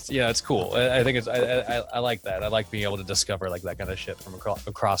it's it's cool. I think I like that. I like being able to discover like that kind of shit from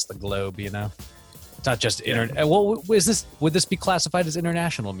across the globe. It's not just internet. What is this? Would this be classified as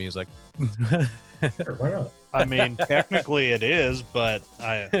international music? Sure, why not? I mean, technically it is, but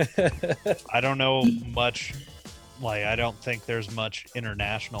I don't know much. Like, I don't think there's much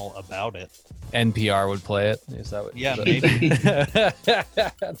international about it. NPR would play it. Is that what? Yeah, maybe.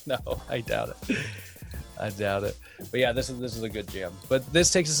 No, I doubt it. But yeah, this is a good jam. But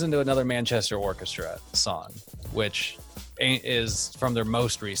this takes us into another Manchester Orchestra song, which is from their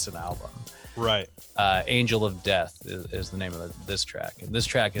most recent album. Right. Angel of Death is the name of this track. And this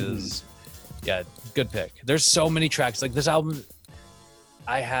track is, good pick. There's so many tracks. Like this album,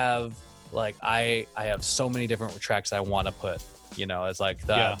 I have so many different tracks I want to put. It's like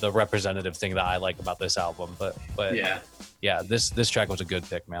the representative thing that I like about this album. But this track was a good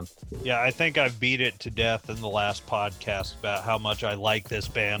pick, man. Yeah, I think I've beat it to death in the last podcast about how much I like this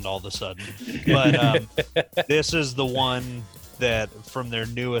band all of a sudden. But this is the one that from their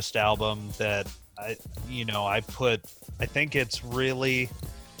newest album that I think it's really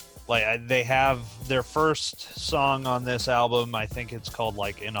like they have their first song on this album. I think it's called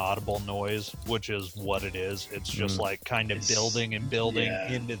like Inaudible Noise, which is what it is. It's just like kind of building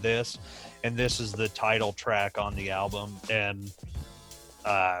into this. And this is the title track on the album. And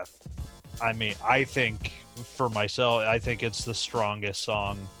I mean, I think for myself, I think it's the strongest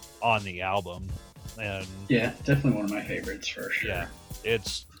song on the album. And yeah, definitely one of my favorites for sure. Yeah,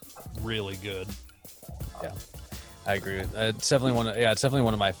 it's really good. Yeah, I agree. It's definitely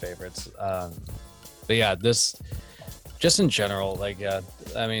one of my favorites. But yeah, this just in general, like,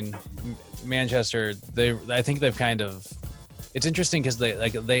 I mean, Manchester, I think they've kind of. It's interesting because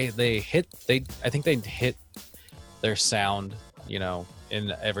they hit their sound,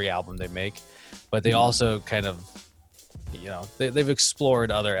 in every album they make, but they also kind of. They've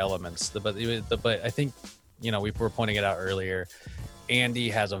explored other elements, but I think, we were pointing it out earlier. Andy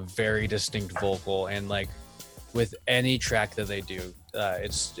has a very distinct vocal, and like with any track that they do,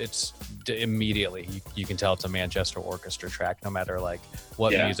 it's immediately you can tell it's a Manchester Orchestra track, no matter like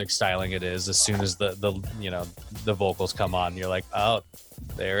what music styling it is. As soon as the vocals come on, you're like, oh,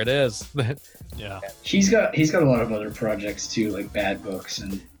 there it is. Yeah, he's got a lot of other projects too, like Bad Books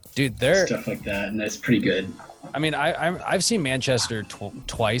and stuff like that, and that's pretty good. I mean, I've seen Manchester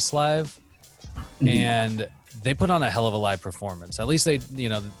twice live, and they put on a hell of a live performance. At least they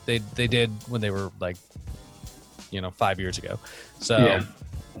did when they were like, 5 years ago. So,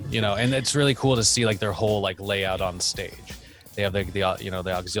 and it's really cool to see like their whole like layout on stage. They have the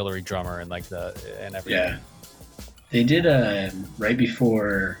auxiliary drummer and like and everything. Yeah, they did right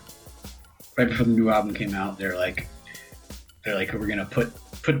before the new album came out. They're like we're gonna put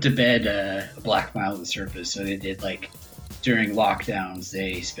to bed a Black Mile at the Surface. So they did like during lockdowns,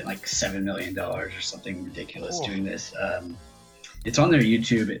 they spent like $7 million or something ridiculous doing this. It's on their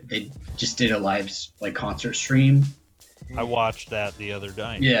YouTube. They just did a live like concert stream. I watched that the other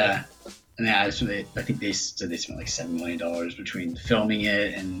night. Yeah, and so I think they said they spent like $7 million between filming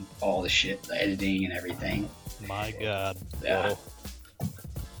it and all the shit, the editing and everything. My God. Yeah. Whoa.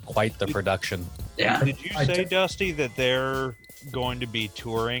 Quite the production. Yeah. Did you say, Dusty, that they're going to be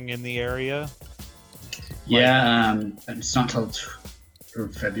touring in the area? Yeah, it's not till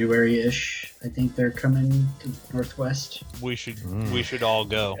February-ish. I think they're coming to Northwest. We should all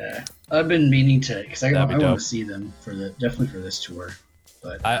go. Yeah, I've been meaning to because I want dope. to see them definitely for this tour.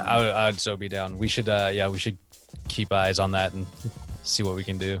 But I would so be down. We should we should keep eyes on that and see what we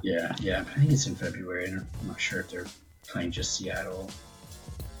can do. Yeah. I think it's in February. And I'm not sure if they're playing just Seattle.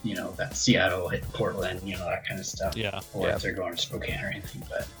 That Seattle hit Portland, that kind of stuff. Yeah. Or if they're going to Spokane or anything,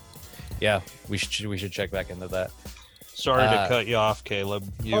 but yeah, we should check back into that. Sorry to cut you off, Caleb.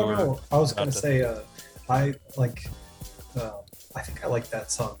 No, I was going to say, I think I like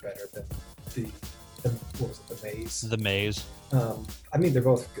that song better than the what was it, The Maze? The Maze. I mean, they're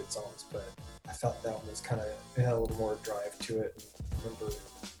both good songs, but I felt that one was kind of, it had a little more drive to it. And I remember,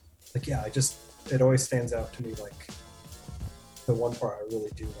 it always stands out to me, like, the one part I really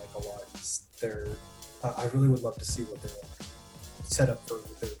do like a lot is I really would love to see what they're like, set up for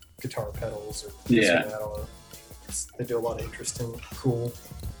with their guitar pedals or this or that. Or they do a lot of interesting, cool,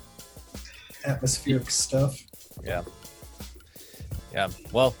 atmospheric stuff. Yeah.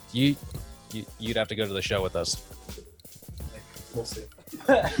 Well, you'd have to go to the show with us. We'll see.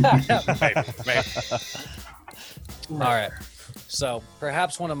 Maybe. All right. So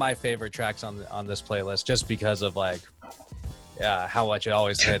perhaps one of my favorite tracks on this playlist, just because of like, how much it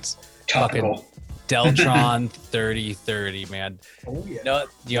always hits. topical. Deltron 3030, man. Oh yeah. No,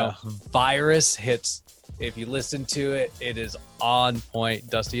 you know, Virus hits. If you listen to it, it is on point.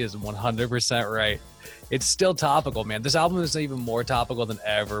 Dusty is 100% right. It's still topical, man. This album is even more topical than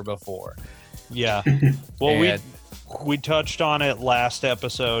ever before. Yeah. Well, And- we touched on it last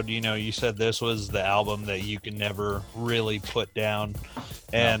episode. You know, you said this was the album that you can never really put down,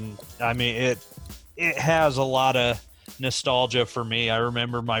 and I mean it has a lot of nostalgia for me. I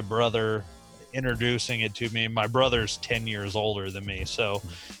remember my brother introducing it to me. My brother's 10 years older than me, so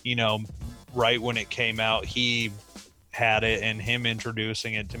you know, right when it came out, he had it, and him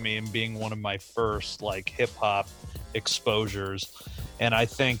introducing it to me and being one of my first like hip hop exposures. And I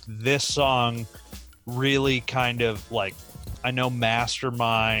think this song really kind of like, I know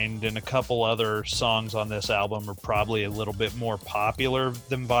Mastermind and a couple other songs on this album are probably a little bit more popular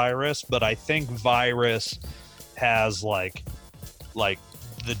than Virus, but I think Virus has like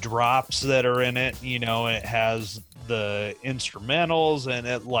the drops that are in it, you know, it has the instrumentals, and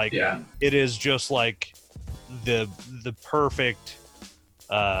it like it is just like the perfect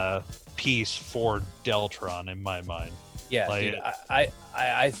piece for Deltron in my mind. Yeah, Like- dude,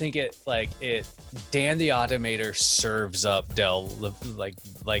 I think it like it. Dan the Automator serves up Del like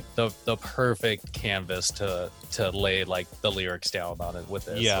the perfect canvas to lay like the lyrics down on it with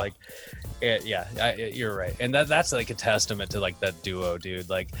this. Yeah. Like, you're right, and that's like a testament to like that duo, dude.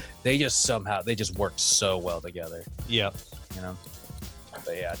 Like they just worked so well together, Yeah. you know.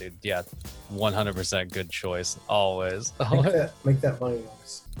 But yeah, dude, yeah, 100% good choice always. Make that money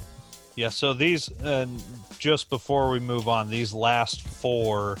noise. Yeah, so these, just before we move on, these last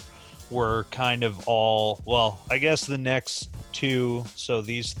four were kind of all, well, I guess the next two, so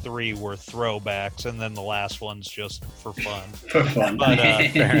these three were throwbacks, and then the last one's just for fun. For fun. But,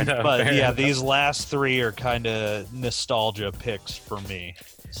 Fair enough, But fair yeah, enough. these last three are kind of nostalgia picks for me.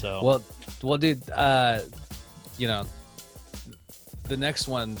 So, Well, dude, you know, the next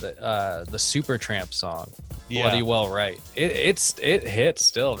one, the Supertramp song, yeah. Bloody Well Right. It hits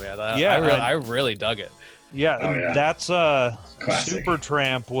still, man. Yeah, I really dug it. Yeah, Oh, yeah. that's Classic.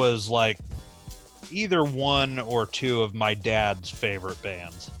 Supertramp was like either one or two of my dad's favorite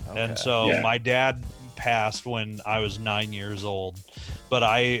bands. And Okay. so Yeah. my dad passed when I was 9 years old, but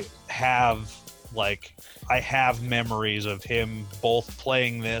I have memories of him both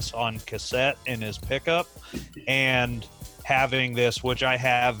playing this on cassette in his pickup and having this, which I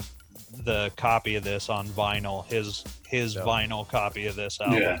have the copy of this on vinyl, his Dope. vinyl copy of this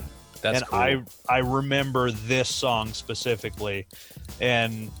album. Yeah. That's And cool. I remember this song specifically,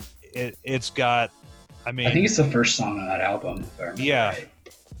 and it's got, I mean, I think it's the first song on that album. If I remember Yeah. right.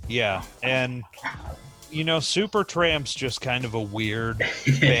 yeah, and you know, Supertramp's just kind of a weird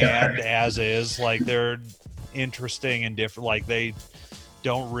They band are. as is. Like they're interesting and different. Like they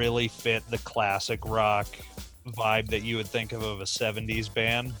don't really fit the classic rock vibe that you would think of a 70s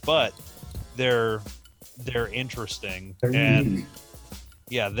band, but they're interesting. They're And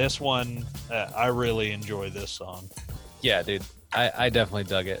yeah, this one, I really enjoy this song. Yeah, dude, I definitely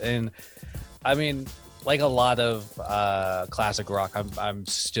dug it. And I mean, like a lot of classic rock, I'm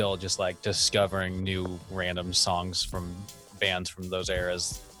still just like discovering new random songs from bands from those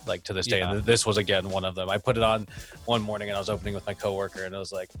eras, like to this day. Yeah. And this was again one of them. I put it on one morning and I was opening with my coworker, and I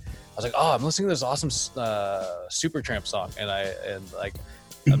was like, oh, I'm listening to this awesome Supertramp song, and like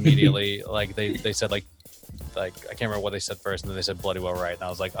immediately like they said like I can't remember what they said first, and then they said Bloody Well Right, and I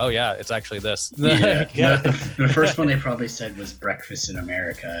was like, oh yeah, it's actually this. Yeah. Yeah. The first one they probably said was Breakfast in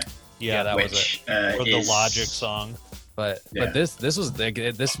America, Yeah, that was it. which Or the is Logic song. But Yeah. this was like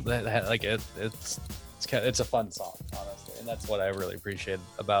it's a fun song, honestly, and that's what I really appreciate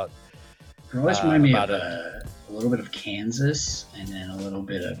about. It always remind me about of a little bit of Kansas, and then a little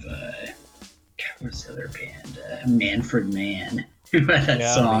bit of what's the other band? Manfred Mann, who had that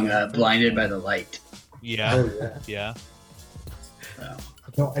Yeah. song "Blinded by the Light." Yeah, Oh yeah. yeah. So,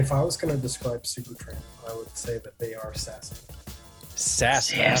 No, if I was going to describe Supertramp, I would say that they are sassy,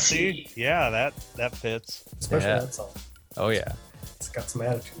 Sassy. Sassy. Yeah, that fits. especially Yeah. that song. Oh yeah, It's got some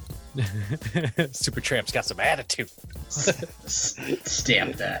attitude. Supertramp's got some attitude.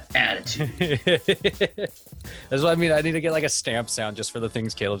 stamp that attitude. That's what I mean. I need to get like a stamp sound just for the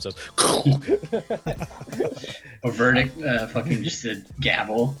things Caleb says. A verdict, fucking just a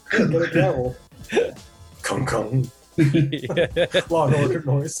gavel. Get a gavel. Kung kung. Law and order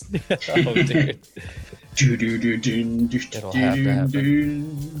noise. Oh, dude. It'll have to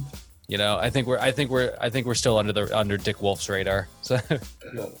happen. You know, I think we're still under Dick Wolf's radar, so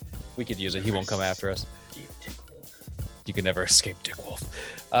we could use it. He won't come after us. You can never escape Dick Wolf.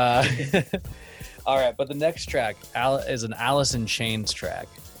 All right, but the next track is an Alice in Chains track.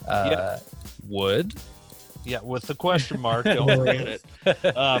 Would Yeah, with the question mark, don't forget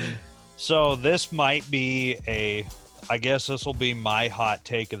it. So this might be I guess this will be my hot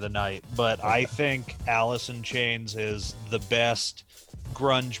take of the night, but I think Alice in Chains is the best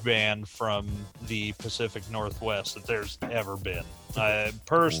grunge band from the Pacific Northwest that there's ever been.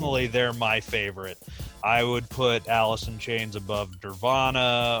 Personally, they're my favorite. I would put Alice in Chains above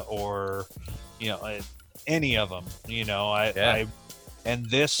Nirvana or, any of them. And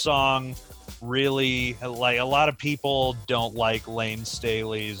this song really, like, a lot of people don't like Lane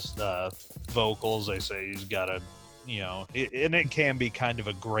Staley's vocals. They say he's got a, and it can be kind of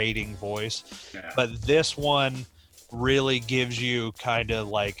a grating voice, but this one really gives you kind of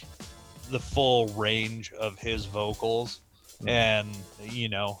like the full range of his vocals. And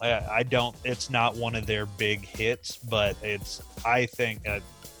I don't, it's not one of their big hits, but it's, I think, a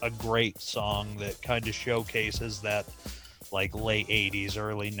great song that kind of showcases that like late 80s,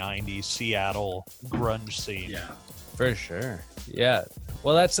 early 90s Seattle grunge scene. Yeah, for sure. Yeah,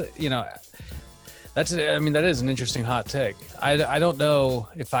 well, that is an interesting hot take. I don't know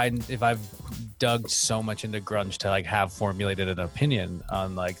if I've dug so much into grunge to like have formulated an opinion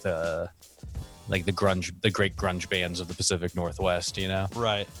on the great grunge bands of the Pacific Northwest,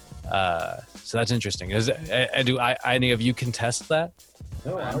 Right. So that's interesting. Do any of you contest that?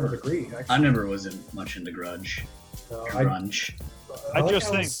 No, I would agree. Actually. I never wasn't much into grunge. No, Grunge. I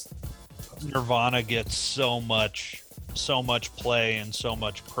just think Nirvana gets so much play and so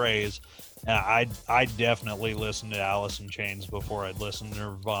much praise. And I definitely listen to Alice in Chains before I'd listen to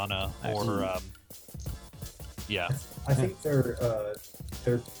Nirvana or I think they're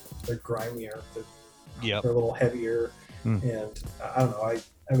grimier. They're a little heavier, and I don't know.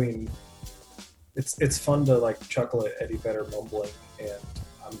 I mean, it's fun to like chuckle at Eddie Vedder mumbling, and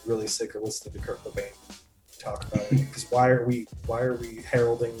I'm really sick of listening to Kurt Cobain talk about it. Because why are we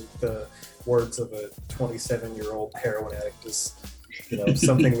heralding the words of a 27-year-old heroin addict as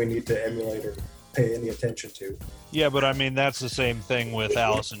something we need to emulate or pay any attention to? Yeah, but I mean that's the same thing with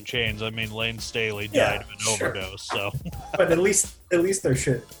Alice in Chains. I mean Lane Staley died of an overdose, so. But at least their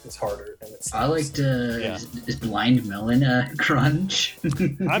shit is harder, and it's. I liked is Blind Melon grunge?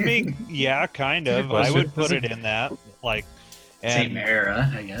 I mean, yeah, kind of. I would put it in that, like, Same and era,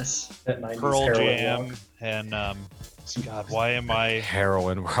 I guess. That 90s Pearl heroin Jam rock. and God, why am I?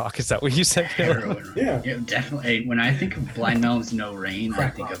 Heroin rock? Is that what you said? Heroin. Yeah. Definitely. When I think of Blind Melon's No Rain, I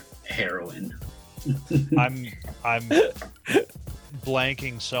think of heroin. I'm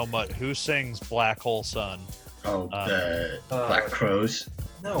blanking so much. Who sings Black Hole Sun? Oh, the Black Crows.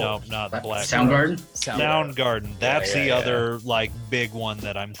 No, not Black. Soundgarden. Soundgarden. That's the other like big one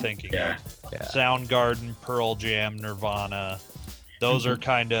that I'm thinking Yeah. of. Soundgarden, Pearl Jam, Nirvana. Those are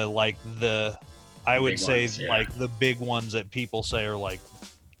kind of like I would Big say ones, yeah. like the big ones that people say are like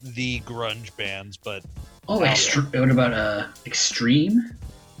the grunge bands, but Oh, what about Extreme?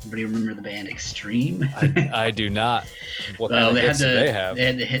 Anybody remember the band Extreme? I do not. What Well, kind they of had hits do they have? They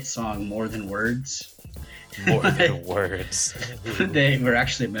had the hit song "More Than Words." More than words. They were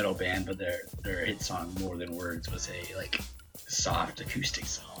actually a metal band, but their hit song "More Than Words" was a like soft acoustic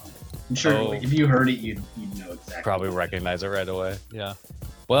song. I'm sure if you heard it, you'd know exactly. Probably recognize it right away. yeah.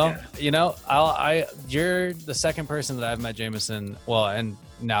 Well, you're the second person that I've met, Jameson. Well, and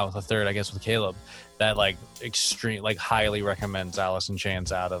now the third, I guess, with Caleb, that like highly recommends Alice in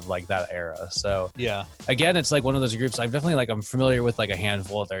Chains out of like that era. So Yeah. again, it's like one of those groups. I'm familiar with like a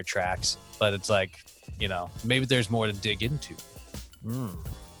handful of their tracks, but it's like, maybe there's more to dig into.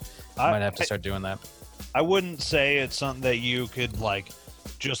 I might have to start doing that. I wouldn't say it's something that you could like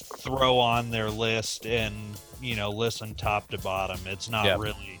just throw on their list and listen top to bottom. It's not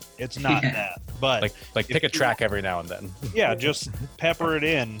really. It's not that. But Like pick a track every now and then. yeah, just pepper it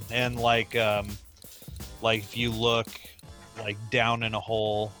in and like if you look like Down in a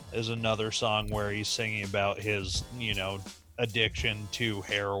Hole is another song where he's singing about his addiction to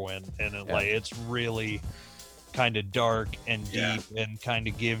heroin, and it's really kind of dark and deep and kind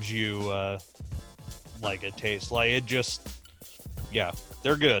of gives you like a taste. Like it just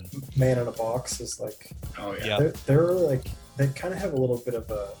they're good. Man in a Box is like. Oh yeah. Yeah. They're like they kind of have a little bit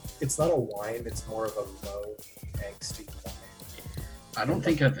of a. It's not a whine. It's more of a low, angsty whine. I don't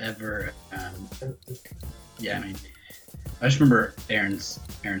think I've ever. Yeah, I mean, I just remember Aaron's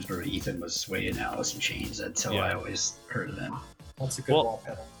brother Ethan was way in Alice in Chains. That's how I always heard of them. That's a good wall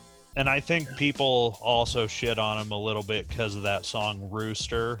pedal. And I think people also shit on him a little bit because of that song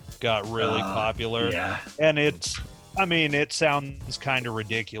Rooster got really popular. Yeah. And it sounds kind of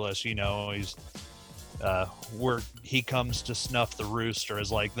ridiculous, he's where he comes to snuff the rooster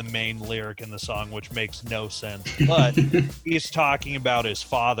is like the main lyric in the song, which makes no sense. But he's talking about his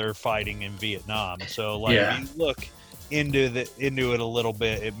father fighting in Vietnam. So like Yeah. if you look into it a little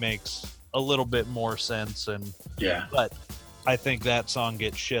bit, it makes a little bit more sense. And Yeah. but I think that song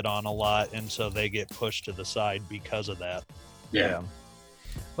gets shit on a lot, and so they get pushed to the side because of that. Yeah.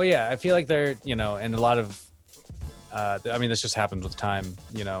 Well, yeah, I feel like they're, and a lot of, I mean, this just happens with time,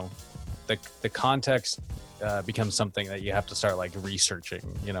 the context becomes something that you have to start like researching,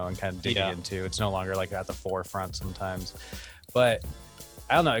 and kind of digging into. It's no longer like at the forefront sometimes, but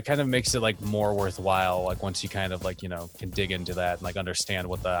I don't know, it kind of makes it like more worthwhile. Like once you kind of like, can dig into that and like understand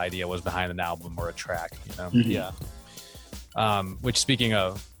what the idea was behind an album or a track, Mhm. Yeah. Which speaking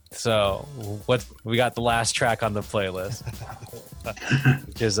of, so what we got the last track on the playlist,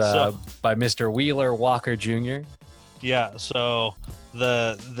 which is by Mr. Wheeler Walker Jr. Yeah, so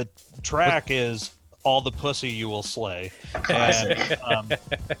the track is All the Pussy You Will Slay. Classic. And,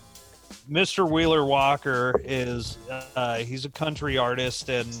 Mr. Wheeler Walker is he's a country artist,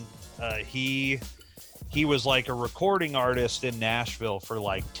 and he was like a recording artist in Nashville for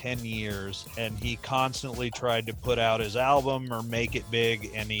like 10 years, and he constantly tried to put out his album or make it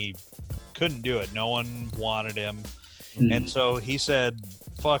big, and he couldn't do it. No one wanted him. And so he said,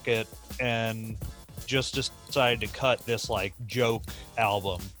 fuck it, and just decided to cut this like joke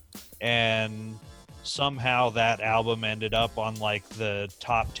album. And somehow that album ended up on like the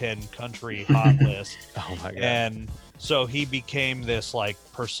top 10 country hot list. Oh my god. And so he became this like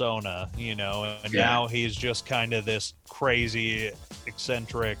persona, and now he's just kind of this crazy,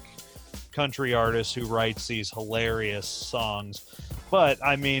 eccentric country artist who writes these hilarious songs. But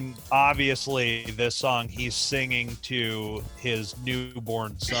I mean, obviously, this song he's singing to his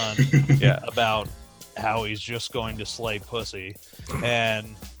newborn son about how he's just going to slay pussy.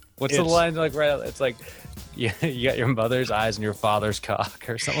 And What's the line like right? It's like, you got your mother's eyes and your father's cock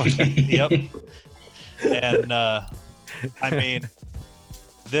or something like that. Yep. And I mean,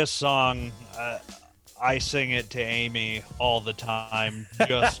 this song, I sing it to Amy all the time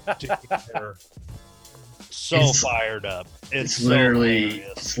just to get her so fired up. It's so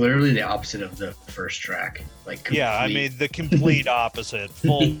hilarious. It's literally the opposite of the first track. Like yeah, I mean the complete opposite,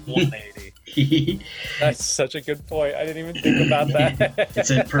 full 180. That's such a good point. I didn't even think about that.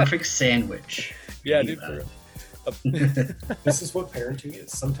 It's a perfect sandwich. Yeah, dude. This is what parenting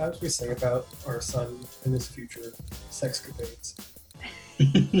is. Sometimes we sing about our son and his future sexcapades.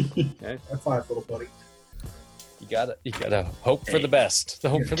 High five, little buddy. You gotta hope for the best.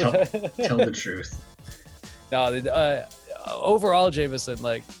 Hope for the best. Tell the truth. No, overall, Jameson,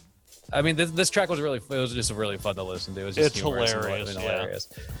 like, I mean, this track was it was just really fun to listen to. It was just It's humorous and hilarious, hilarious.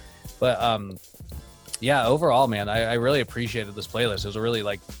 But yeah, overall, man, I really appreciated this playlist. It was a really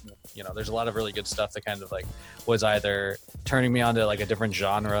like, there's a lot of really good stuff that kind of like was either turning me onto like a different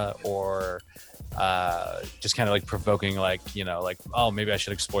genre or just kind of like provoking like, like, oh, maybe I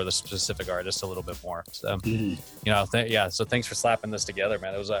should explore this specific artist a little bit more. So, so thanks for slapping this together,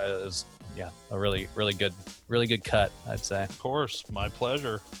 man. It was a really, really good cut, I'd say. Of course, my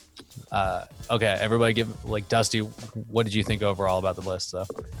pleasure. Okay, everybody give like Dusty, what did you think overall about the list though?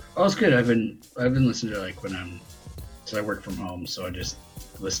 Oh, it's good. I've been listening to it like so I work from home, so I just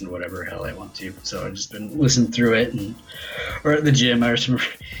listen to whatever hell I want to. So I've just been listening through it, or at the gym. I remember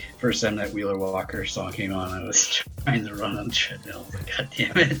first time that Wheeler Walker song came on, I was trying to run on the treadmill. God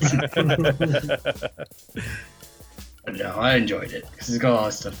damn it! But no, I enjoyed it because it's got a lot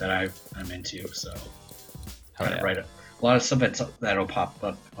of stuff that I'm into. So write a lot of stuff that'll pop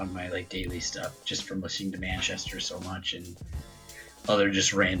up on my like daily stuff just from listening to Manchester so much and other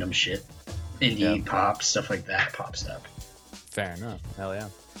just random shit, indie pop stuff like that pops up. Fair enough. Hell yeah.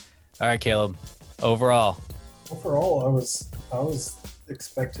 All right, Caleb. Overall, I was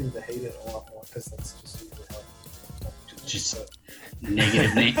expecting to hate it a lot more because that's just usually how. Just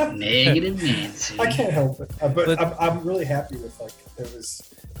negative Nancy. I can't help it, but I'm really happy with like it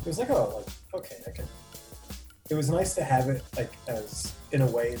was like okay, I can. It was nice to have it like as in a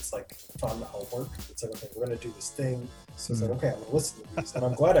way it's like fun homework. It's like, okay, we're gonna do this thing, so it's like, okay, I'm gonna listen to these, and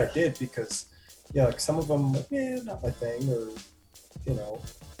I'm glad I did because like some of them like not my thing, or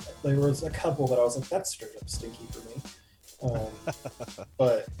there was a couple that I was like, that's straight up stinky for me,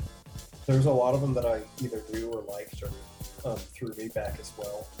 but there's a lot of them that I either knew or liked or threw me back as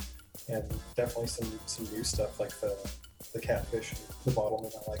well, and definitely some new stuff like the Catfish and the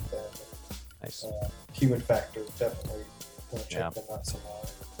Bottlemen. I like that. nice. Human Factor, definitely want to check them out some more.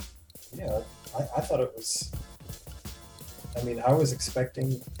 Yeah, I thought it was. I mean, I was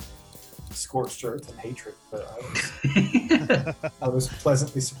expecting scorched earth and hatred, but I was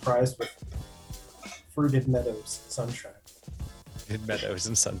pleasantly surprised with fruited meadows, sunshine. In meadows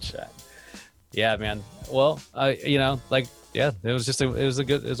and sunshine. Yeah, man. Well, you know, like, yeah, it was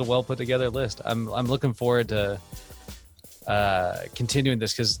a well put together list. I'm looking forward to continuing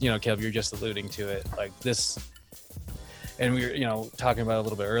this because, you know, Kev, you're just alluding to it, like this, and we were, you know, talking about it a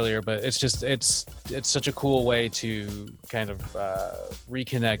little bit earlier, but it's just it's such a cool way to kind of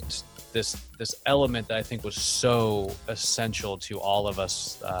reconnect this element that I think was so essential to all of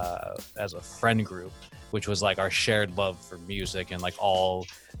us as a friend group, which was like our shared love for music and like all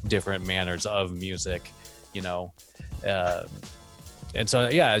different manners of music, you know. And so,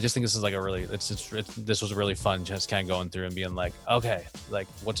 yeah, I just think this is like a really, this was really fun just kind of going through and being like, okay, like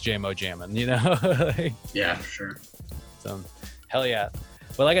what's JMO jamming, you know? Like, Yeah, for sure. so, hell yeah.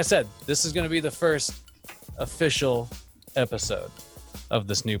 But like I said, this is going to be the first official episode of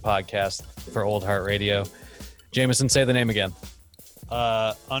this new podcast for Old Heart Radio. Jameson, say the name again.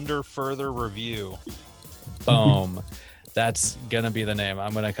 Under further review. Boom. That's gonna be the name.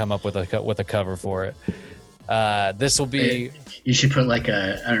 I'm gonna come up with a cover for it. This will be. You should put like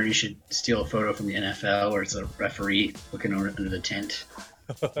I don't know. You should steal a photo from the NFL where it's a referee looking over under the tent.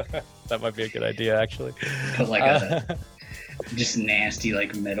 That might be a good idea, actually. Put like a just nasty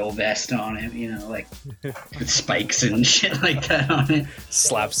like metal vest on it, you know, like with spikes and shit like that on it.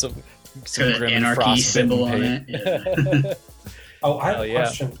 Slap some Put an Grim anarchy Frostbitten symbol on paint. it. Yeah. Oh, I have Hell a yeah.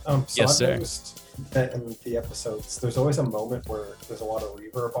 question. So Yes, I've sir. noticed that in the episodes, there's always a moment where there's a lot of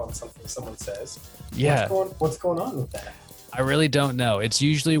reverb on something someone says. Yeah, What's going on with that? I really don't know. It's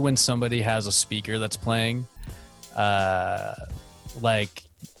usually when somebody has a speaker that's playing. Like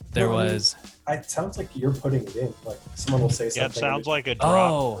there No, I mean, was. It sounds like you're putting it in. Like someone will say something. Yeah, it sounds like a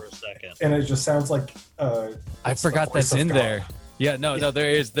drop Oh. for a second. and it just sounds like I it's the forgot voice that's of in God. there. Yeah, no, there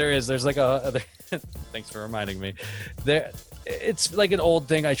is. There's like a. Thanks for reminding me. There, it's like an old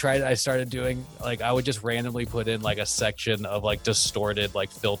thing I started doing. Like I would just randomly put in like a section of like distorted,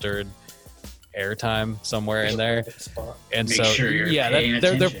 like filtered airtime somewhere in there, Spot. and Make so sure you're yeah, paying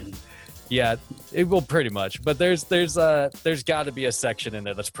they're attention. yeah, it will pretty much. But there's got to be a section in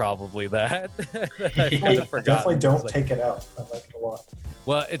there that's probably that. that I Yeah. kind of I forgot. definitely don't It's like, take it out. I like it a lot.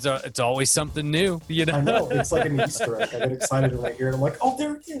 well, it's always something new, you know. I know it's like an Easter egg. I get excited when I hear it. I'm like, oh,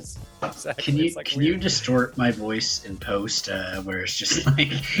 there it is. Exactly. Can you It's like can you weird. distort my voice in post where it's just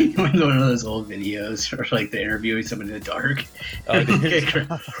like one of those old videos or like they're interviewing someone in the dark? Oh,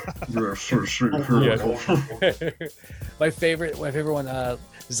 my favorite one,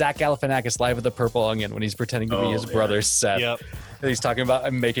 Zach Galifianakis live at the Purple Onion when he's pretending to be Oh, his yeah. brother Seth. Yep. And he's talking about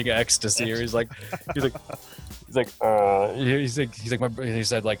I'm making ecstasy, or he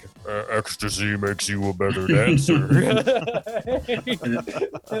said like ecstasy makes you a better dancer.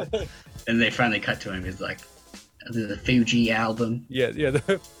 And they finally cut to him. He's like, the Fuji album. yeah, the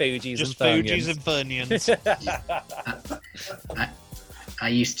Fugees Just and Fuji's Funyuns. and Funyuns. I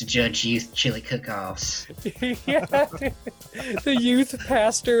used to judge youth chili cook-offs. Yeah, the youth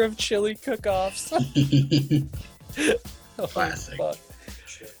pastor of chili cook-offs. Oh, Classic. fuck.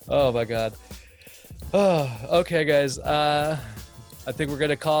 Oh my god. Oh, okay, guys. I think we're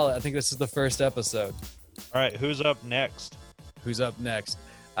gonna call it. I think this is the first episode. All right, who's up next? Who's up next?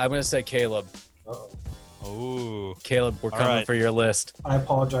 I'm gonna say Caleb. Uh-oh. Ooh. Caleb, we're All coming right. for your list. I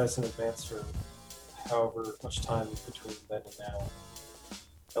apologize in advance for however much time between then and now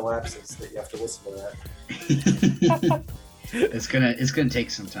elapses that you have to listen to that. It's gonna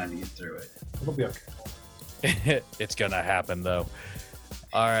take some time to get through it. It'll be okay. It's gonna happen though.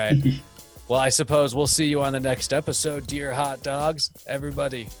 All right. Well, I suppose we'll see you on the next episode, dear hot dogs.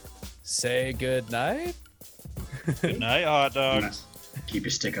 Everybody, say good night. Good night, hot dogs. Keep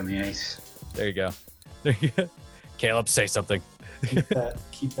your stick on the ice. There you go. There you go. Caleb, say something.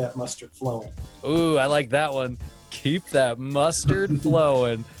 Keep that mustard flowing. Ooh, I like that one. Keep that mustard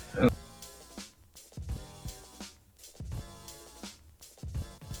flowing.